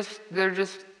 they're just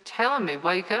telling me,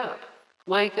 wake up,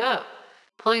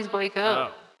 please wake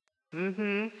up.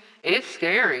 It's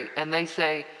scary. And they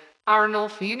say,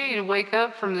 Arnold, you need to wake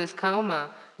up from this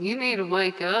coma. You need to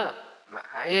wake up.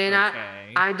 And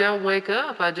Okay. I don't wake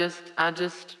up. I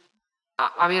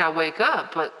mean, I wake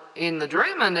up, but in the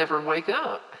dream, I never wake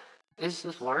up. It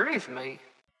just worries me.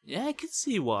 Yeah, I can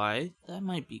see why. That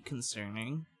might be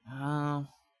concerning. Wow.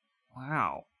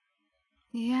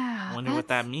 Yeah. I wonder what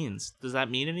that means. Does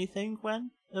that mean anything,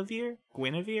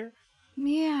 Guinevere?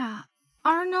 Yeah.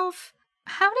 Arnulf,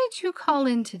 how did you call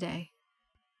in today?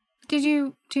 Did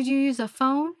you use a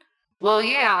phone? Well,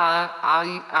 yeah,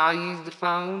 I'll use the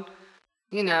phone.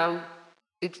 You know,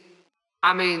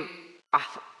 I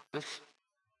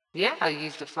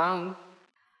use the phone.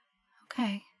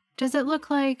 Okay. Does it look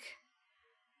like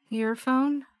your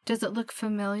phone? Does it look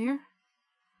familiar?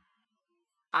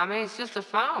 I mean, it's just a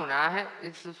phone.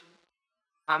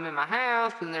 I'm in my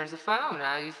house and there's a phone.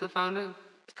 I use the phone to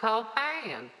call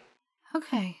Pan.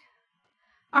 Okay.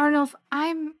 Arnulf,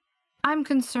 I'm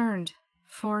concerned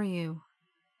for you.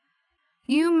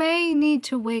 You may need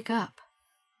to wake up.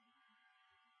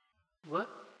 What?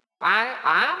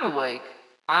 I'm awake.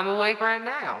 I'm awake right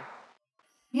now.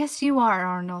 Yes, you are,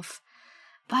 Arnulf.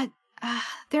 But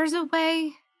there's a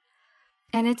way,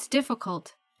 and it's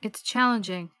difficult. It's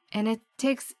challenging, and it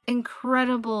takes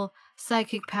incredible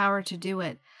psychic power to do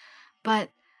it.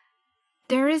 But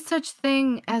there is such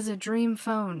thing as a dream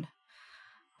phone,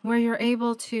 where you're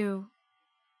able to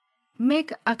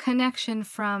make a connection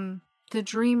from the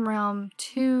dream realm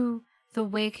to the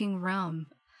waking realm.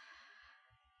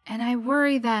 And I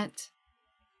worry that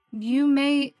you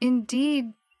may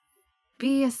indeed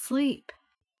be asleep.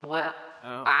 Well,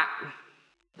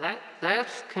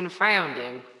 that's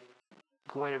confounding.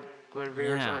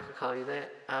 Guinevere, Yeah. so I can call you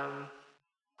that.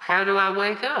 How do I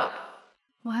wake up?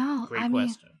 Well, Great I mean,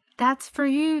 question. that's for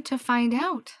you to find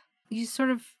out.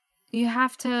 You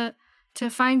have to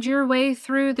find your way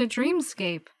through the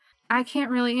dreamscape. I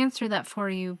can't really answer that for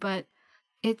you, but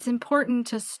it's important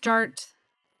to start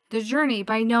the journey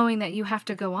by knowing that you have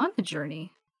to go on the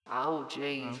journey. Oh,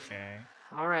 jeez. Okay.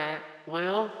 All right.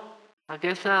 Well, I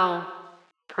guess I'll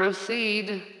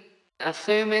proceed,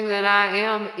 assuming that I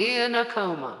am in a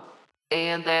coma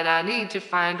and that I need to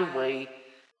find a way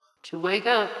to wake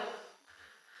up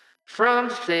from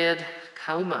said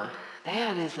coma.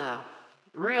 That is a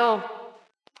real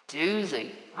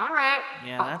doozy. All right.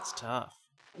 Yeah, that's tough.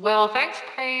 Well, thanks,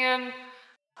 Pan.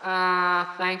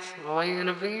 Thanks,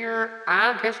 Guinevere.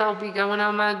 I guess I'll be going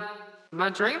on my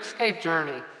dreamscape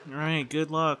journey. All right,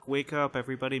 good luck. Wake up.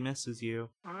 Everybody misses you.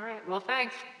 All right. Well,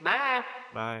 thanks. Bye.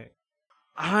 Bye.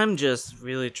 I'm just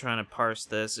really trying to parse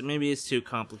this, and maybe it's too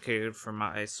complicated for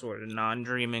my sort of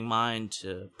non-dreaming mind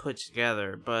to put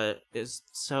together, but is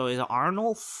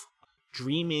Arnulf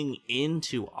dreaming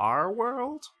into our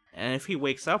world? And if he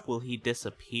wakes up, will he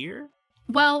disappear?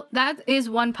 Well, that is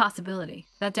one possibility.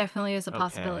 That definitely is a Okay.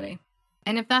 possibility.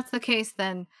 And if that's the case,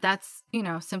 then that's,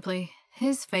 simply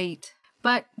his fate.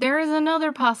 But there is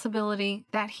another possibility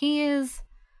that he is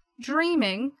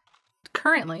dreaming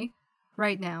currently,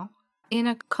 right now, in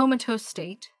a comatose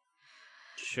state,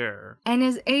 Sure. and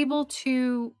is able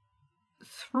to,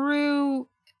 through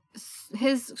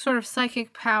his sort of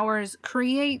psychic powers,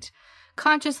 create,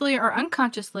 consciously or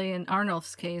unconsciously in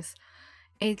Arnulf's case,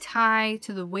 a tie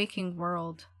to the waking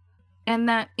world. And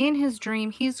that in his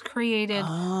dream, he's created...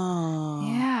 Oh.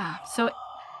 Yeah. So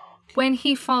when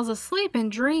he falls asleep and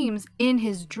dreams in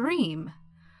his dream,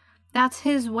 that's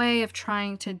his way of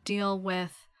trying to deal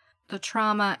with the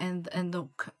trauma and the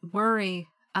worry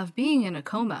of being in a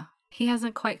coma. He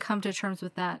hasn't quite come to terms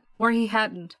with that, or he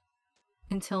hadn't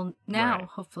until now, Right.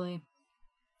 hopefully.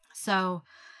 So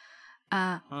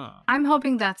I'm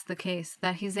hoping that's the case,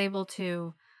 that he's able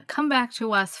to come back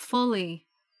to us fully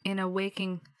in a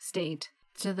waking state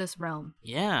to this realm.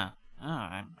 Yeah. Oh,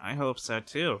 I hope so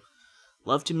too.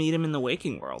 Love to meet him in the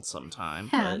waking world sometime.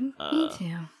 Yeah, but, me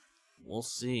too. We'll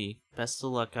see. Best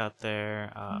of luck out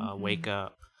there. Wake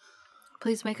up.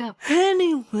 Please wake up.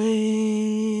 Anyways,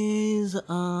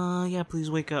 yeah, please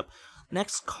wake up.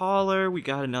 Next caller, we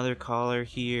got another caller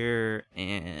here,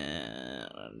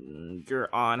 and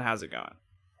you're on. How's it going?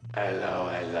 Hello,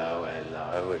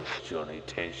 it's Johnny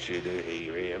 10 Shooter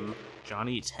here, him.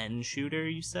 Johnny 10 Shooter,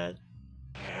 you said?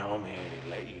 Yeah, I'm here to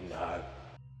let you know.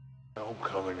 I'm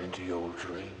coming into your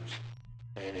dreams.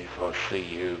 And if I see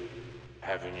you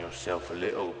having yourself a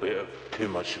little bit of too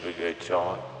much of a good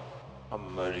time, I'll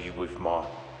murder you with my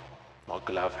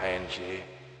glove hands here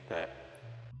that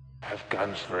have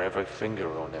guns for every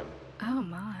finger on them. Oh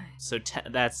my. So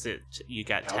that's it. You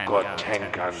got 10 I've got guns.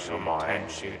 10 guns on my 10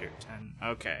 hands. Shooter, 10.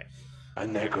 Okay.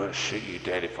 And they're gonna shoot you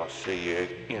dead if I see you,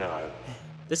 you know.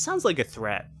 This sounds like a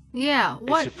threat. Yeah,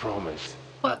 what? It's a promise.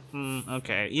 What?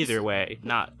 Okay, either way,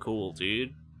 not cool,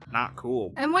 dude. Not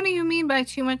cool. And what do you mean by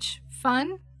too much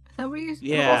fun? Is that what you If I see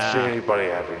Yeah. anybody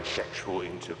having sexual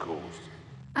intercourse,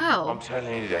 I'm Oh.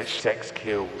 telling you that sex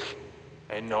kills,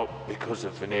 and not because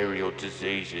of venereal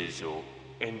diseases or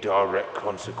indirect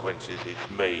consequences.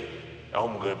 It's me.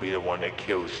 I'm gonna be the one that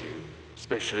kills you,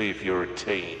 especially if you're a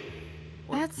teen.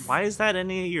 That's Why is that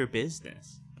any of your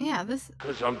business? yeah, this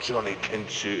Because I'm Johnny 10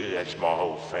 Shooter, that's my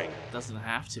whole thing. Doesn't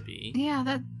have to be.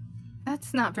 yeah,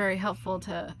 that's not very helpful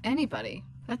to anybody.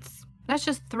 That's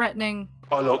just threatening.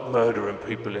 I like murdering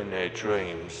people in their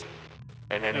dreams,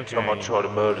 and anytime I Okay. try to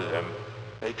murder them,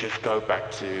 they just go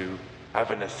back to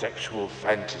having a sexual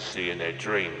fantasy in their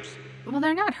dreams. Well,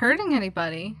 they're not hurting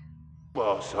anybody.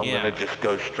 Well, so I'm Yeah. gonna just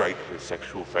go straight for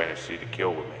sexual fantasy to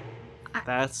kill me.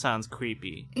 That sounds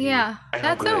creepy. Yeah, And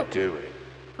that's I'm gonna do it.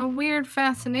 a weird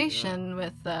fascination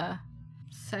with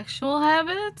sexual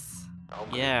habits.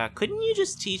 Yeah, couldn't you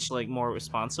just teach like more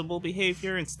responsible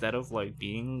behavior instead of like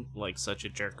being like such a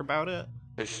jerk about it?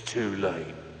 It's too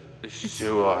late. This is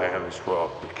who I am, it's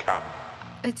what I've become.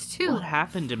 It's too. What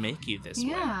happened to make you this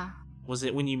way? Yeah. Was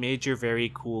it when you made your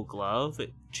very cool glove?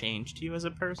 It changed you as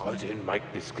a person? I didn't make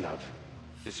this glove.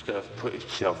 This glove put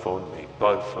itself on me,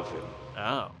 both of them.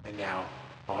 Oh, And now,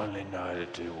 I only know how to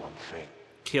do one thing.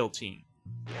 kill team.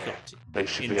 Kill team. They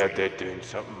should be out there doing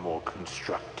something more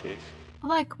constructive.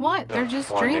 Like what? They're Not just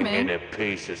finding dreaming. inner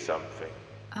peace or something.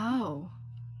 Oh.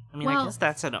 I mean, I Well- guess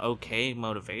that's an okay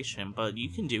motivation, but you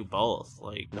can do both.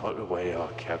 Like, Not the way I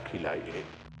calculate it.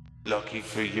 Lucky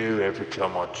for you, every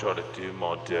time I try to do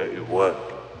my dirty work,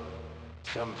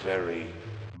 some very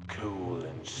cool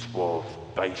and suave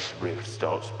bass riff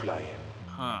starts playing.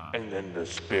 huh. And then the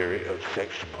spirit of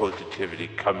sexual positivity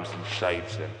comes and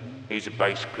saves him. He's a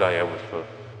bass player with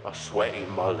a sweaty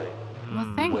mullet,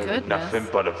 Well, thank wearing goodness. nothing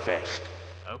but a vest.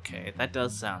 Okay, that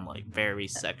does sound like very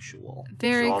sexual.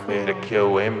 Very So I'm here to cool.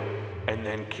 kill him, and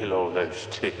then kill all those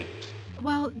teens.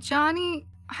 Well, Johnny,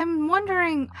 I'm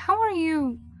wondering, how are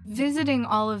you visiting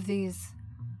all of these?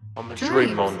 I'm a Dreams.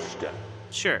 dream monster.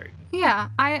 Sure. Yeah,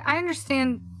 I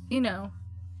understand, you know,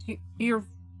 you're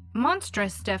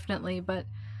monstrous, definitely, but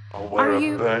I wear Are a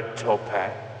you- burnt top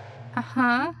hat,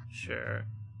 uh-huh. Sure.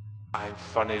 I have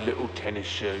funny little tennis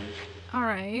shoes, All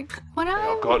right. What and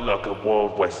I I've got like a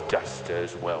Wild West duster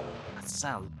as well. That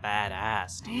sounds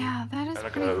badass, dude. Yeah, that is And I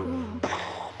pretty go-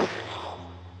 cool.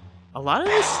 A lot of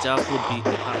this stuff would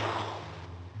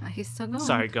be. He's still going.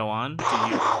 Sorry, go on. Do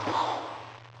you?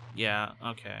 Yeah.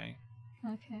 Okay.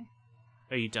 Okay.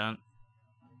 Are you done?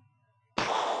 Uh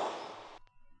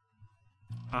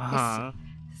huh.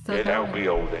 Still Yeah, that'll going. be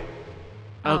all then.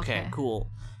 Okay, cool.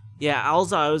 Yeah,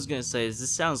 all I was gonna say is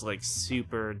this sounds like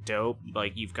super dope.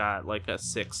 Like you've got like a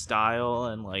 6 style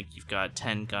and like you've got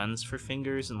 10 guns for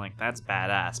fingers and like that's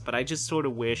badass. But I just sort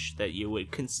of wish that you would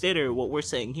consider what we're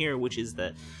saying here, which is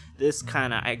that this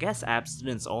kind of, I guess,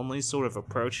 abstinence only sort of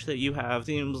approach that you have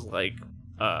seems like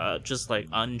just like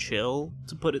unchill,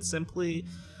 to put it simply.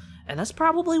 And that's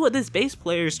probably what this bass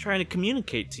player is trying to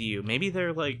communicate to you. Maybe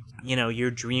they're like, you know,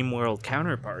 your dream world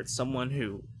counterpart, someone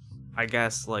who I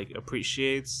guess like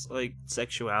appreciates like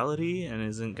sexuality and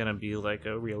isn't gonna be like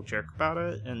a real jerk about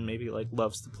it, and maybe like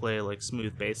loves to play like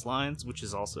smooth bass lines, which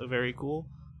is also very cool.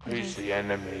 He's the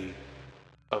enemy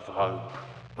of hope,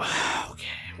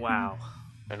 Okay, wow.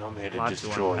 and I'm here A to lot to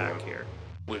destroy unpack him here.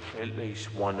 with at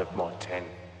least one of my 10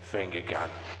 finger guns.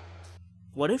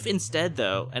 What if instead,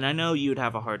 though, and I know you'd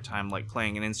have a hard time, like,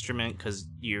 playing an instrument because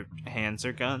your hands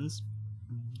are guns,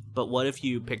 but what if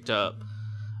you picked up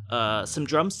some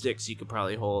drumsticks you could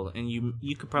probably hold, and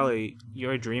you could probably,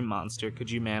 you're a dream monster, could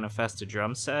you manifest a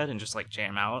drum set and just, like,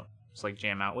 jam out? Just, like,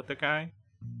 jam out with the guy?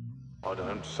 I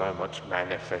don't so much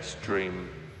manifest dream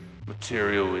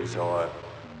material as I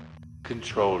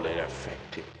control and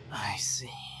affect it. I see,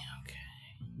 okay.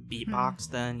 Beatbox,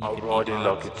 then? You I could ride it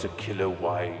beatbox. like it's a killer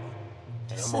wave.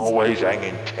 And I'm always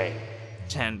hanging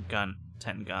 10 gun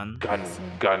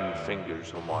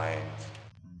fingers on my hands.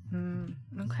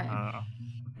 Okay.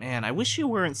 Man, I wish you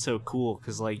weren't so cool,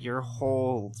 because, like, your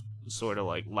whole sort of,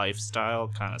 like, lifestyle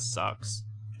kind of sucks.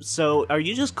 So, are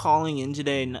you just calling in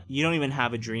today? You don't even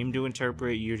have a dream to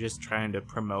interpret, you're just trying to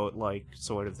promote, like,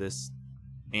 sort of this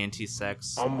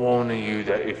anti-sex? I'm warning you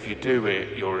that if you do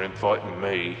it, you're inviting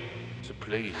me to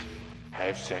please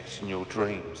have sex in your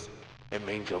dreams. It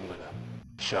means I'm gonna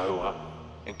show up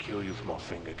and kill you with my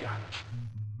finger guns.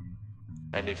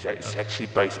 And if that sexy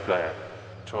bass player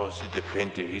tries to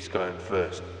defend you, he's going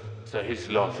first. So his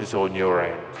life is on your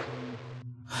hands.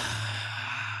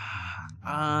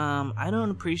 I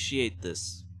don't appreciate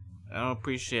this. I don't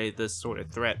appreciate this sort of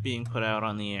threat being put out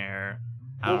on the air.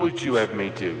 What would you have me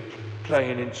do?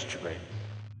 Play an instrument?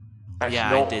 That's Yeah,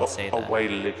 not I did say a that. way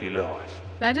to live your life.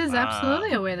 That is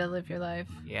absolutely a way to live your life.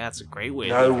 Yeah, it's a great way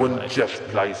to No live your one life. just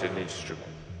plays an instrument.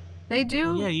 They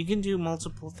do. Yeah, you can do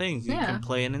multiple things. You Yeah. can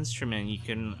play an instrument. You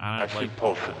can That's like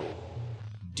impossible.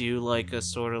 do like a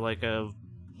sort of like a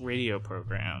radio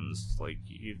programs. Like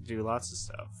you do lots of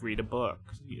stuff. Read a book.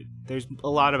 There's a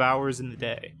lot of hours in the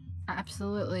day.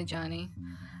 Absolutely, Johnny.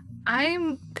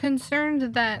 I'm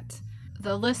concerned that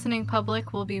the listening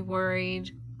public will be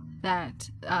worried that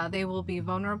they will be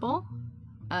vulnerable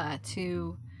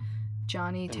to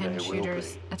Johnny And Ten they will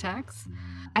Shooter's be. attacks.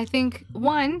 I think,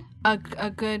 one, a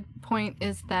good point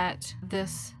is that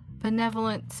this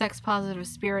benevolent, sex-positive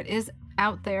spirit is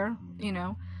out there, you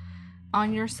know,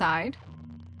 on your side.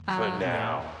 For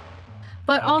now.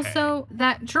 But Okay. also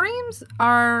that dreams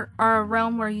are a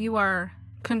realm where you are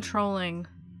controlling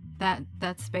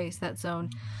that space, that zone.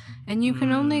 And you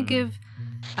can only give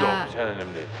Stop telling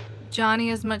him this. Johnny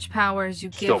as much power as you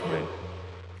give Stop him. it.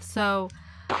 So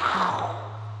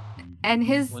and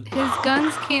his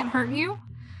guns can't hurt you.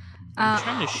 Are you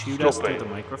trying to shoot Stop us through it. the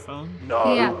microphone?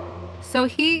 No. Yeah. So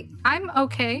I'm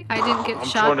okay. I didn't get I'm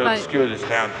shot, trying to but obscure the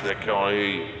sound so they can't hear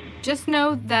you. just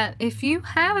know that if you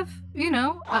have, you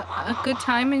know, a good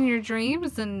time in your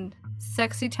dreams and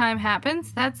sexy time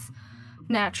happens, that's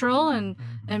natural and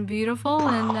beautiful.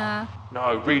 And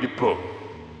No, read a book.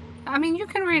 I mean, you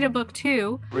can read a book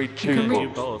too. Read You two can Do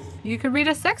books. both. You could read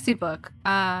a sexy book.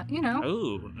 You know.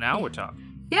 Ooh, now we're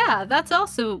talking. Yeah, that's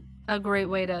also a great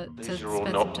way to These spend are all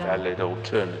some not time. valid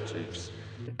alternatives.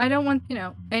 I don't want, you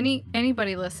know,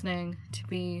 anybody listening to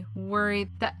be worried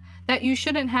that you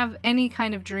shouldn't have any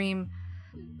kind of dream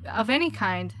of any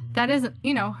kind that isn't,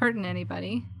 you know, hurting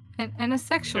anybody. And a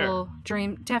sexual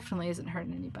dream definitely isn't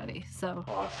hurting anybody. So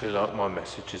I feel like my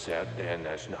message is out there and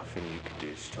there's nothing you can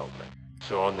do to stop me.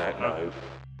 So on that note,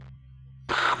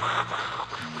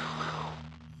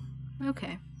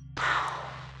 okay.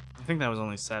 I think that was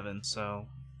only 7, so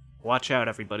watch out,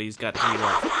 everybody. He's got 3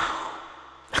 left.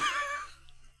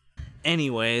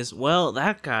 Anyways, well,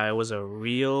 that guy was a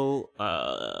real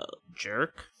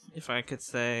jerk, if I could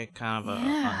say, kind of a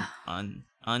Yeah.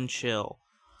 unchill.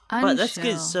 But that's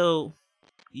good. Unchill. So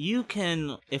you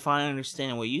can, if I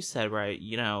understand what you said right,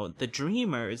 you know, the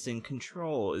dreamer is in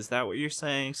control. Is that what you're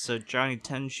saying? So Johnny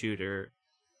 10 Shooter,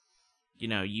 you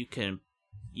know, you can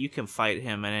fight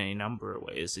him in any number of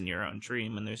ways in your own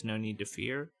dream, and there's no need to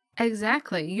fear.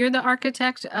 Exactly. You're the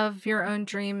architect of your own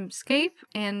dreamscape,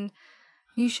 and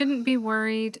you shouldn't be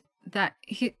worried that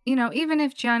he, you know, even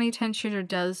if Johnny 10 Shooter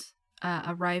does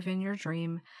arrive in your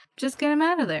dream, just get him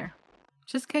out of there.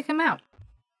 Just kick him out.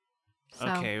 So,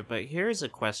 Okay, but here's a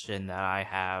question that I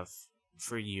have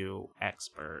for you,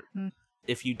 expert.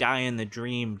 If you die in the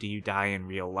dream, do you die in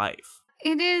real life?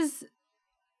 it is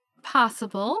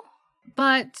possible,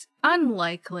 but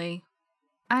unlikely.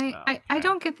 I Okay.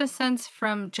 don't get the sense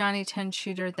from Johnny 10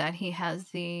 Shooter that he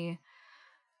has the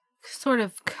sort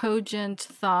of cogent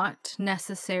thought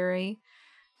necessary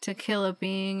to kill a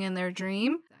being in their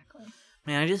dream.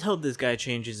 Man, I just hope this guy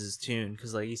changes his tune,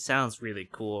 because, like, he sounds really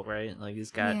cool, right? Like, he's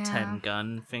got Yeah. 10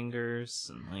 gun fingers,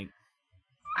 and, like,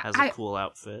 has I- a cool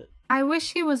outfit. I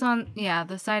wish he was on,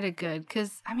 the side of good,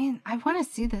 because, I mean, I want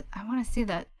to see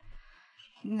that,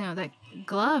 you know, that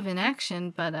glove in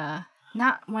action, but,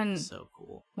 Not when So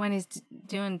cool. when he's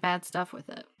doing bad stuff with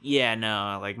it. Yeah,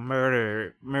 no, like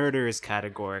murder is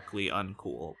categorically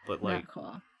uncool, but like Not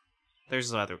cool.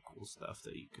 there's other cool stuff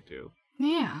that you could do.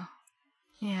 Yeah.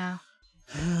 Yeah.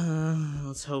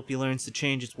 Let's hope he learns to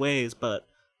change his ways, but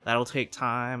that'll take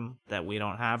time that we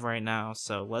don't have right now,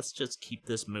 so let's just keep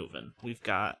this moving. We've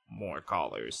got more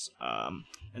callers.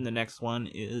 And the next one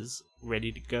is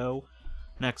ready to go.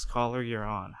 Next caller, you're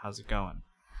on. How's it going?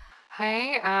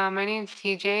 Hi, my name's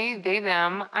TJ, they,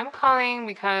 them. I'm calling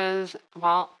because,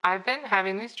 well, I've been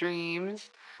having these dreams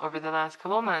over the last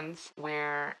couple of months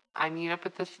where I meet up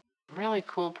with this really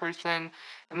cool person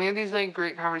and we have these like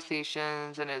great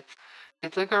conversations and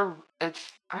it's like I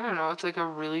don't know, it's like a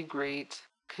really great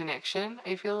connection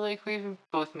I feel like we've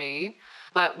both made.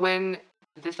 But when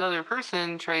this other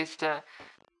person tries to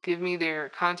give me their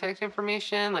contact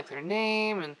information, like their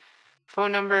name and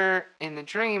phone number in the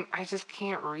dream, I just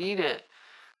can't read it.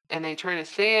 And they try to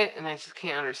say it, and I just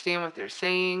can't understand what they're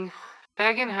saying.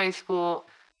 Back in high school,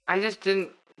 I just didn't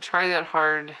try that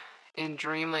hard in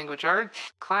dream language arts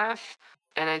class,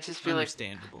 and I just feel like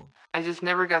Understandable. I just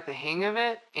never got the hang of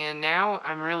it, and now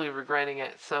I'm really regretting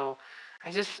it. So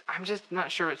I'm just not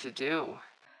sure what to do.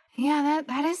 Yeah,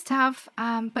 that is tough.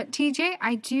 But TJ,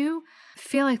 I do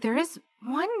feel like there is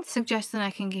one suggestion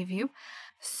I can give you.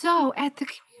 So at the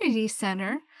community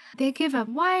center, they give a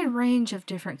wide range of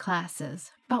different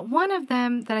classes, but one of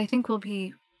them that I think will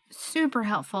be super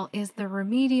helpful is the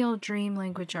Remedial Dream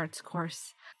Language Arts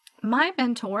course. My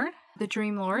mentor, the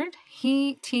Dream Lord,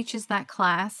 he teaches that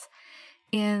class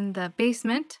in the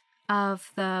basement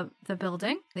of the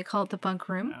building. They call it the bunk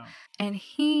room. Oh. And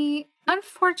he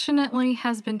unfortunately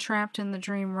has been trapped in the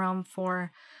dream realm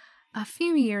for a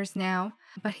few years now,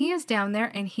 but he is down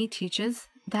there and he teaches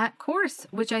that course,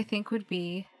 which I think would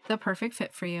be the perfect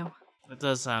fit for you. It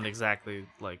does sound exactly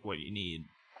like what you need.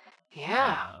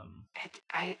 Yeah,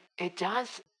 it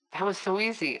does. That was so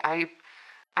easy. I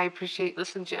appreciate the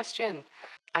suggestion.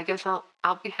 I guess I'll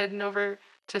be heading over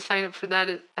to sign up for that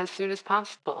as soon as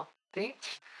possible.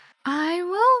 Thanks. I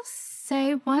will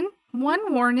say one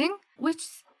warning,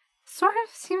 which sort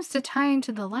of seems to tie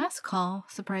into the last call,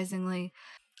 surprisingly.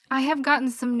 I have gotten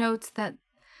some notes that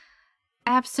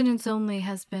abstinence only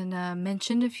has been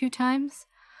mentioned a few times,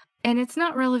 and it's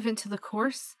not relevant to the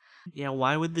course. Yeah,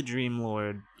 why would the Dream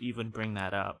Lord even bring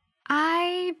that up?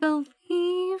 I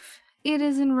believe it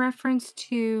is in reference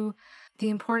to the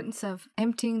importance of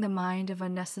emptying the mind of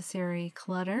unnecessary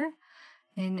clutter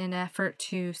in an effort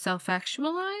to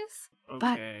self-actualize.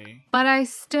 Okay. But I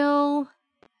still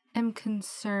am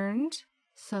concerned,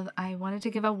 so I wanted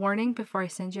to give a warning before I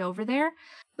send you over there.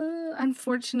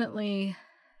 Unfortunately,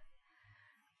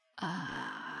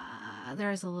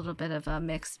 there's a little bit of a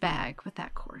mixed bag with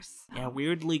that course. Yeah,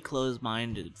 weirdly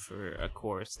closed-minded for a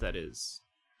course that is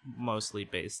mostly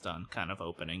based on kind of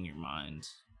opening your mind.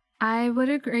 I would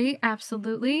agree,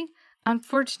 absolutely.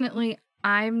 Unfortunately,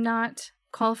 I'm not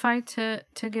qualified to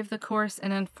give the course,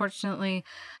 and unfortunately,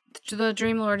 the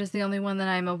Dream Lord is the only one that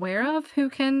I'm aware of who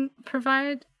can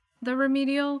provide the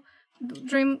Remedial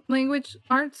Dream Language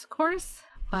Arts course,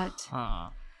 but I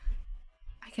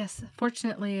guess,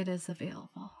 fortunately, it is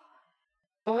available.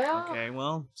 Well, Okay,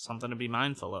 well, something to be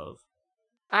mindful of.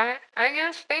 I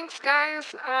guess thanks,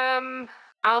 guys.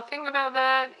 I'll think about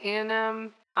that,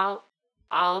 and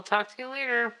I'll talk to you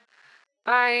later.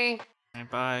 Bye.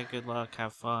 Bye, good luck,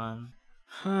 have fun.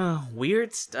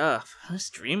 Weird stuff. This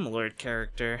Dream Lord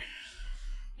character.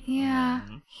 Yeah,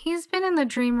 he's been in the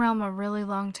dream realm a really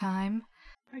long time.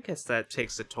 I guess that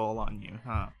takes a toll on you,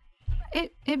 huh?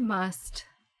 It must.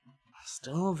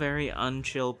 Still a very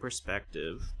unchill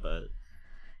perspective, but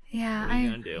Yeah, what are you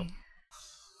I gonna do? agree.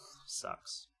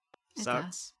 Sucks. It Sucks.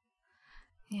 does.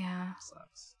 Yeah.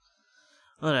 Sucks.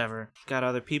 Whatever. Got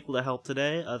other people to help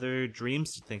today, other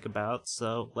dreams to think about,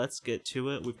 so let's get to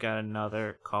it. We've got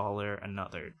another caller,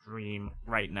 another dream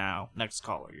right now. Next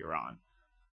caller, you're on.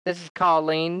 This is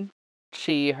Colleen,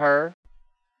 she, her.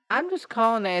 I'm just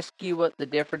calling to ask you what the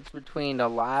difference between a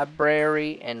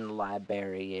library and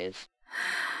library is.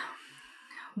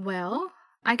 Well,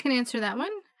 I can answer that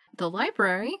one. The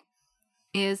library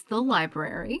is the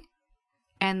library,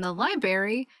 and the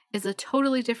library is a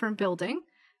totally different building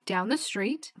down the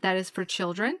street that is for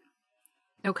children.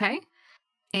 Okay?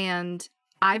 And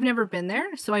I've never been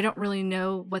there, so I don't really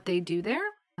know what they do there.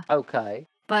 Okay.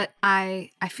 But I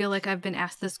feel like I've been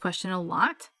asked this question a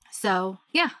lot. So,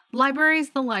 yeah, library's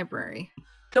the library.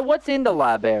 So what's in the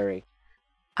library?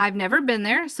 I've never been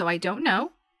there, so I don't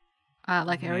know.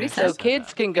 Like I already So said.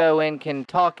 kids can go in, can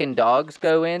talk, and dogs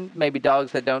go in? Maybe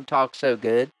dogs that don't talk so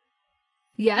good?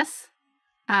 Yes.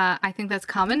 I think that's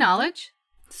common knowledge.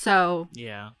 So,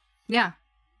 Yeah. yeah,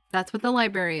 that's what the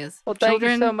library is. Well, thank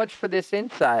Children, you so much for this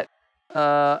insight.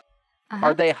 Uh-huh.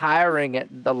 Are they hiring at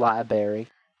the library?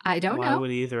 I don't Why know.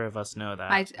 would either of us know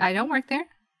that? I don't work there.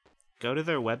 Go to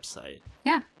their website.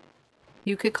 Yeah.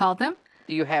 You could call them.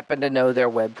 Do you happen to know their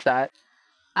website?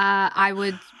 I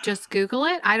would just Google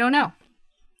it. I don't know.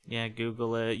 Yeah,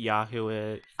 Google it, Yahoo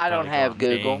it. I don't probably go have on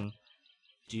Google. Bing.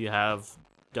 Do you have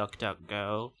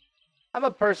DuckDuckGo? I'm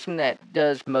a person that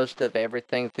does most of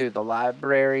everything through the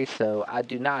library, so I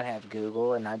do not have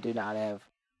Google and I do not have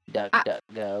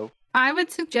DuckDuckGo. I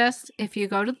would suggest if you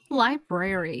go to the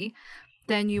library,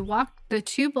 then you walk the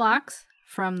 2 blocks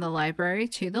from the library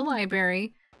to the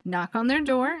library, knock on their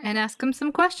door, and ask them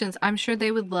some questions. I'm sure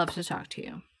they would love to talk to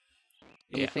you.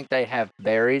 Do you think they have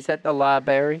berries at the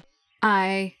library?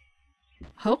 I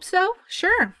hope so.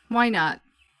 Sure. Why not?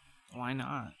 Why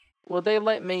not? Will they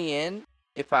let me in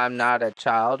if I'm not a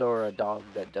child or a dog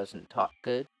that doesn't talk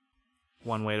good?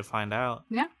 One way to find out.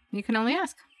 Yeah, you can only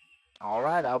ask. All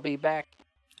right, I'll be back.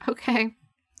 Okay.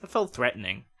 That felt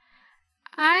threatening.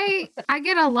 I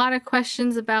get a lot of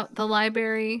questions about the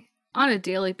library on a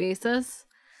daily basis.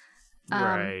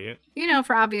 Right. You know,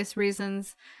 for obvious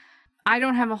reasons. I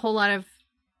don't have a whole lot of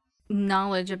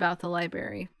knowledge about the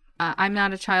library. I'm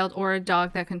not a child or a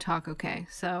dog that can talk okay.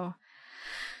 So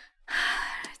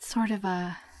it's sort of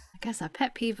a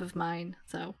pet peeve of mine.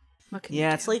 So what can you do?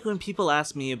 It's like when people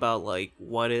ask me about like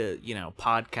what is,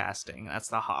 podcasting. That's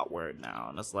the hot word now.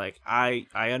 And it's like I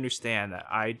understand that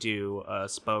I do a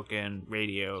spoken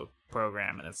radio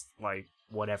program and it's like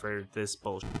whatever this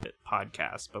bullshit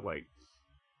podcast, but like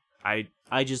I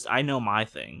know my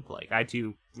thing. Like I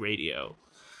do radio.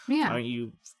 Yeah. Why don't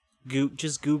you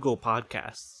just Google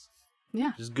podcasts?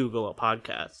 Yeah. Just Google a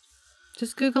podcast.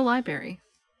 Just Google library.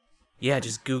 Yeah,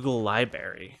 just Google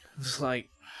library. Just like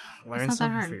learn not that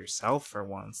something hard. for yourself for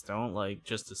once. Don't like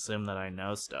just assume that I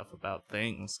know stuff about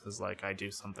things because like I do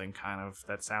something kind of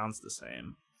that sounds the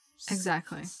same.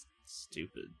 Exactly.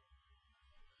 Stupid.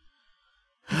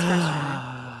 It's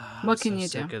frustrating. What can you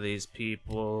do? Sick of these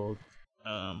people.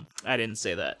 I didn't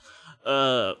say that.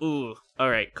 All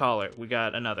right, caller. We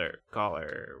got another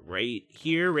caller right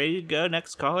here, ready to go.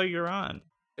 Next caller, you're on.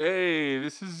 Hey,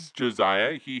 this is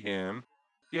Josiah, he, him.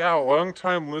 Yeah,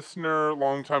 long-time listener,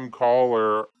 long-time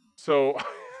caller. So,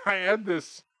 I had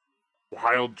this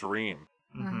wild dream.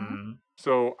 Mm-hmm.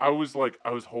 So, I was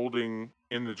holding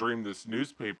in the dream this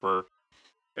newspaper,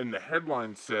 and the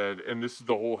headline said, and this is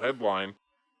the whole headline,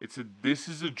 it said, "This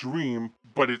is a dream,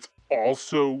 but it's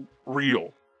also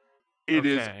real. It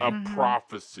is Okay. a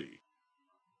prophecy.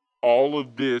 All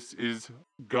of this is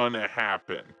gonna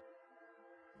happen."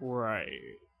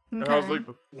 Right. And I was like,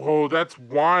 whoa, that's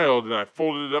wild. And I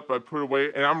folded it up, I put it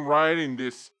away, and I'm riding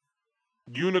this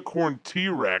unicorn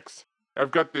T-Rex.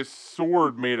 I've got this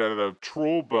sword made out of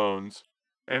troll bones,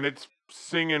 and it's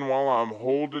singing while I'm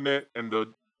holding it, and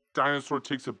the dinosaur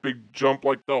takes a big jump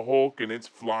like the Hulk, and it's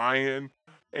flying.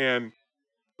 And,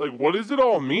 like, what does it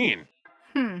all mean?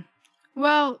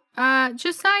 Well,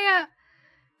 Josiah,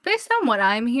 based on what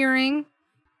I'm hearing,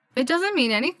 it doesn't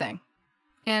mean anything.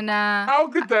 And, How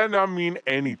could that not mean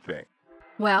anything?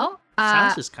 well,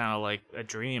 Sounds just kind of like a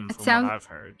dream from sounds- what I've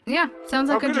heard. yeah, sounds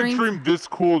How like a could dream. a dream this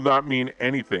cool not mean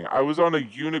anything? I was on a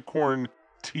unicorn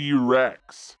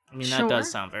T-Rex. I mean, that Sure.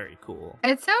 does sound very cool.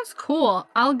 It sounds cool.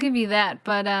 I'll give you that.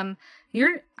 But,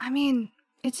 it's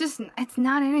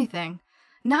not anything.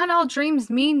 Not all dreams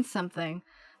mean something.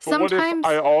 But Sometimes,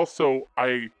 what if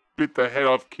I bit the head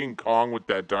off King Kong with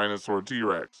that dinosaur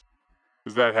T-Rex?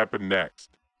 Does that happen next?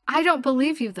 I don't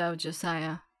believe you, though,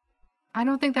 Josiah. I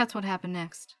don't think that's what happened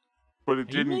next. But it Are you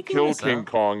didn't making kill this King up?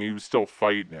 Kong. He was still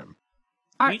fighting him.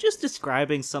 Are you just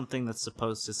describing something that's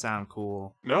supposed to sound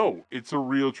cool? No, it's a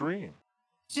real dream.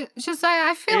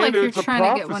 Josiah, I feel And like you're it's a trying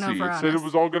prophecy. to get one over It on said us. it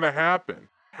was all going to happen.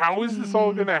 How is this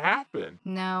all going to happen?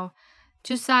 No.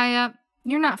 Josiah,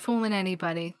 you're not fooling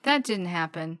anybody. That didn't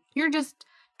happen. You're just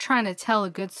trying to tell a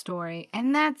good story.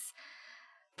 And that's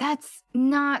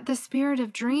not the spirit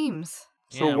of dreams.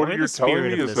 So Yeah, what we're you're the telling spirit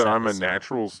me of is this that I'm a episode.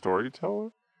 natural storyteller?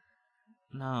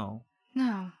 No.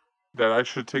 No. That I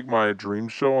should take my dream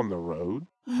show on the road?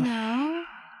 No.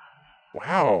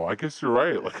 Wow, I guess you're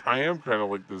right. Like, I am kind of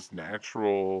like this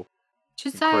natural,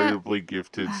 Josiah, incredibly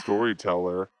gifted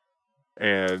storyteller.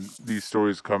 And these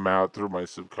stories come out through my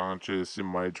subconscious in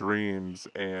my dreams.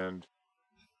 And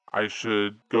I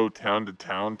should go town to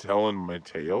town telling my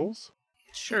tales?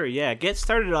 Sure, yeah. Get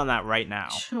started on that right now.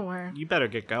 sure. You better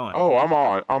get going. Oh, I'm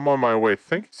on my way.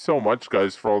 Thank you so much,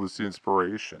 guys, for all this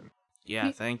inspiration.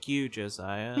 Yeah, thank you,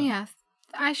 Josiah. Yeah,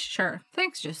 sure.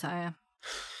 Thanks, Josiah.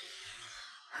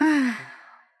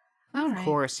 All Of right.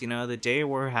 course, you know, the day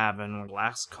we're having,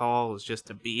 last call is just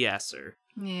a BSer.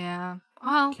 Yeah.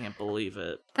 Well, Can't believe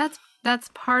it. that's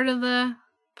part of the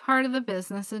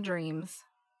business of dreams.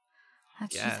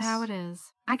 That's just how Guess. it is.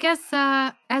 I guess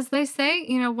as they say,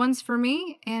 you know, one's for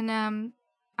me, and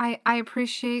I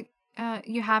appreciate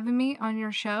you having me on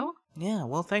your show. Yeah,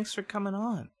 well, thanks for coming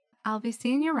on. I'll be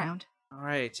seeing you around. All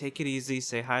right, take it easy.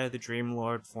 Say hi to the Dream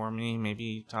Lord for me.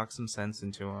 Maybe talk some sense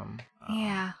into him.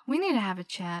 Yeah, we need to have a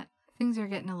chat. Things are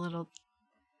getting a little,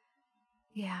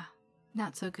 yeah,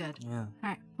 not so good. Yeah. All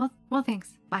right. Well,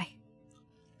 thanks. Bye.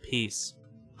 Peace.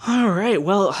 All right.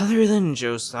 Well, other than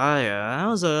Josiah, that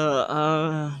was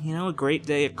a great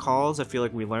day at calls. I feel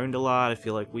like we learned a lot. I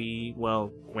feel like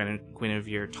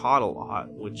Guinevere taught a lot,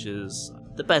 which is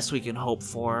the best we can hope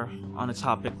for on a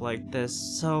topic like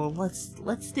this. So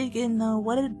let's dig in though.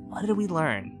 What did we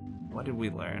learn? What did we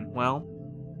learn? Well,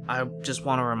 I just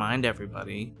want to remind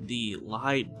everybody, the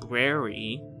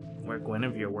library where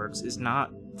Guinevere works is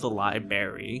not the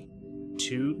library.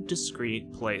 Two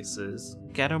discrete places.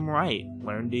 Get them right.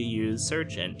 Learn to use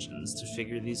search engines to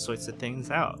figure these sorts of things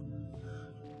out.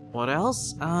 What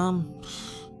else?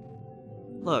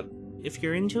 Look, if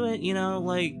you're into it, you know,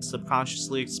 like,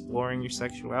 subconsciously exploring your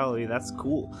sexuality, that's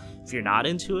cool. If you're not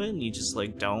into it and you just,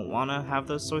 like, don't want to have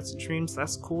those sorts of dreams,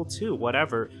 that's cool too,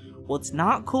 whatever. What's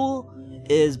not cool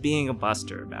is being a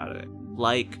buster about it.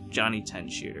 Like Johnny 10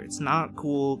 Shooter. It's not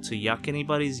cool to yuck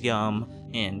anybody's yum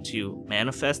and to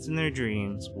manifest in their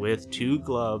dreams with two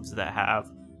gloves that have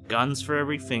guns for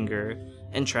every finger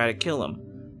and try to kill them.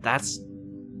 That's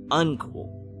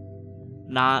uncool.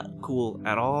 Not cool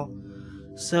at all.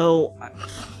 So,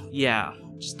 yeah,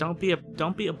 just don't be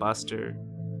a buster,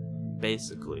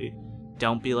 basically.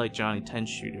 Don't be like Johnny 10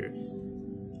 Shooter.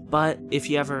 But if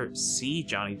you ever see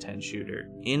Johnny 10 Shooter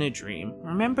in a dream,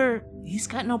 remember, he's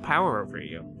got no power over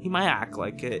you. He might act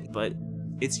like it, but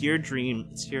it's your dream,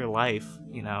 it's your life,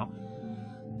 you know?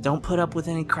 Don't put up with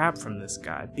any crap from this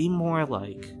guy. Be more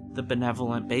like the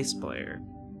benevolent bass player.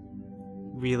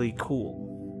 Really cool.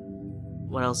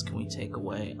 What else can we take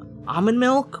away? Almond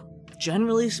milk?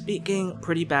 Generally speaking,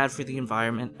 pretty bad for the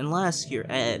environment, unless you're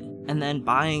Ed. And then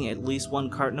buying at least 1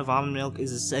 carton of almond milk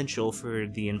is essential for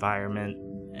the environment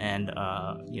and,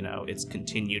 its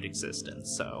continued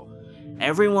existence. So,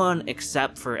 everyone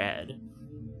except for Ed,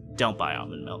 don't buy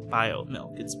almond milk. Buy oat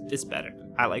milk. It's better.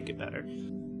 I like it better.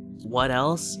 What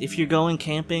else? If you're going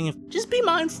camping, just be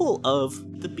mindful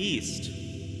of the beast.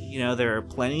 You know, there are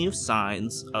plenty of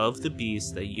signs of the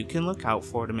beast that you can look out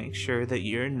for to make sure that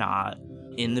you're not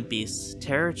in the beast's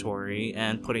territory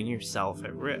and putting yourself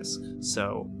at risk.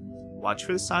 So, watch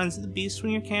for the signs of the beast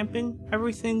when you're camping.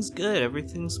 Everything's good.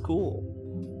 Everything's cool.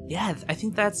 Yeah, I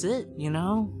think that's it, you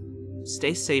know?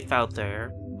 Stay safe out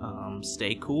there.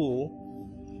 Stay cool.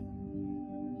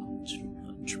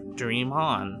 Dream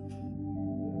on.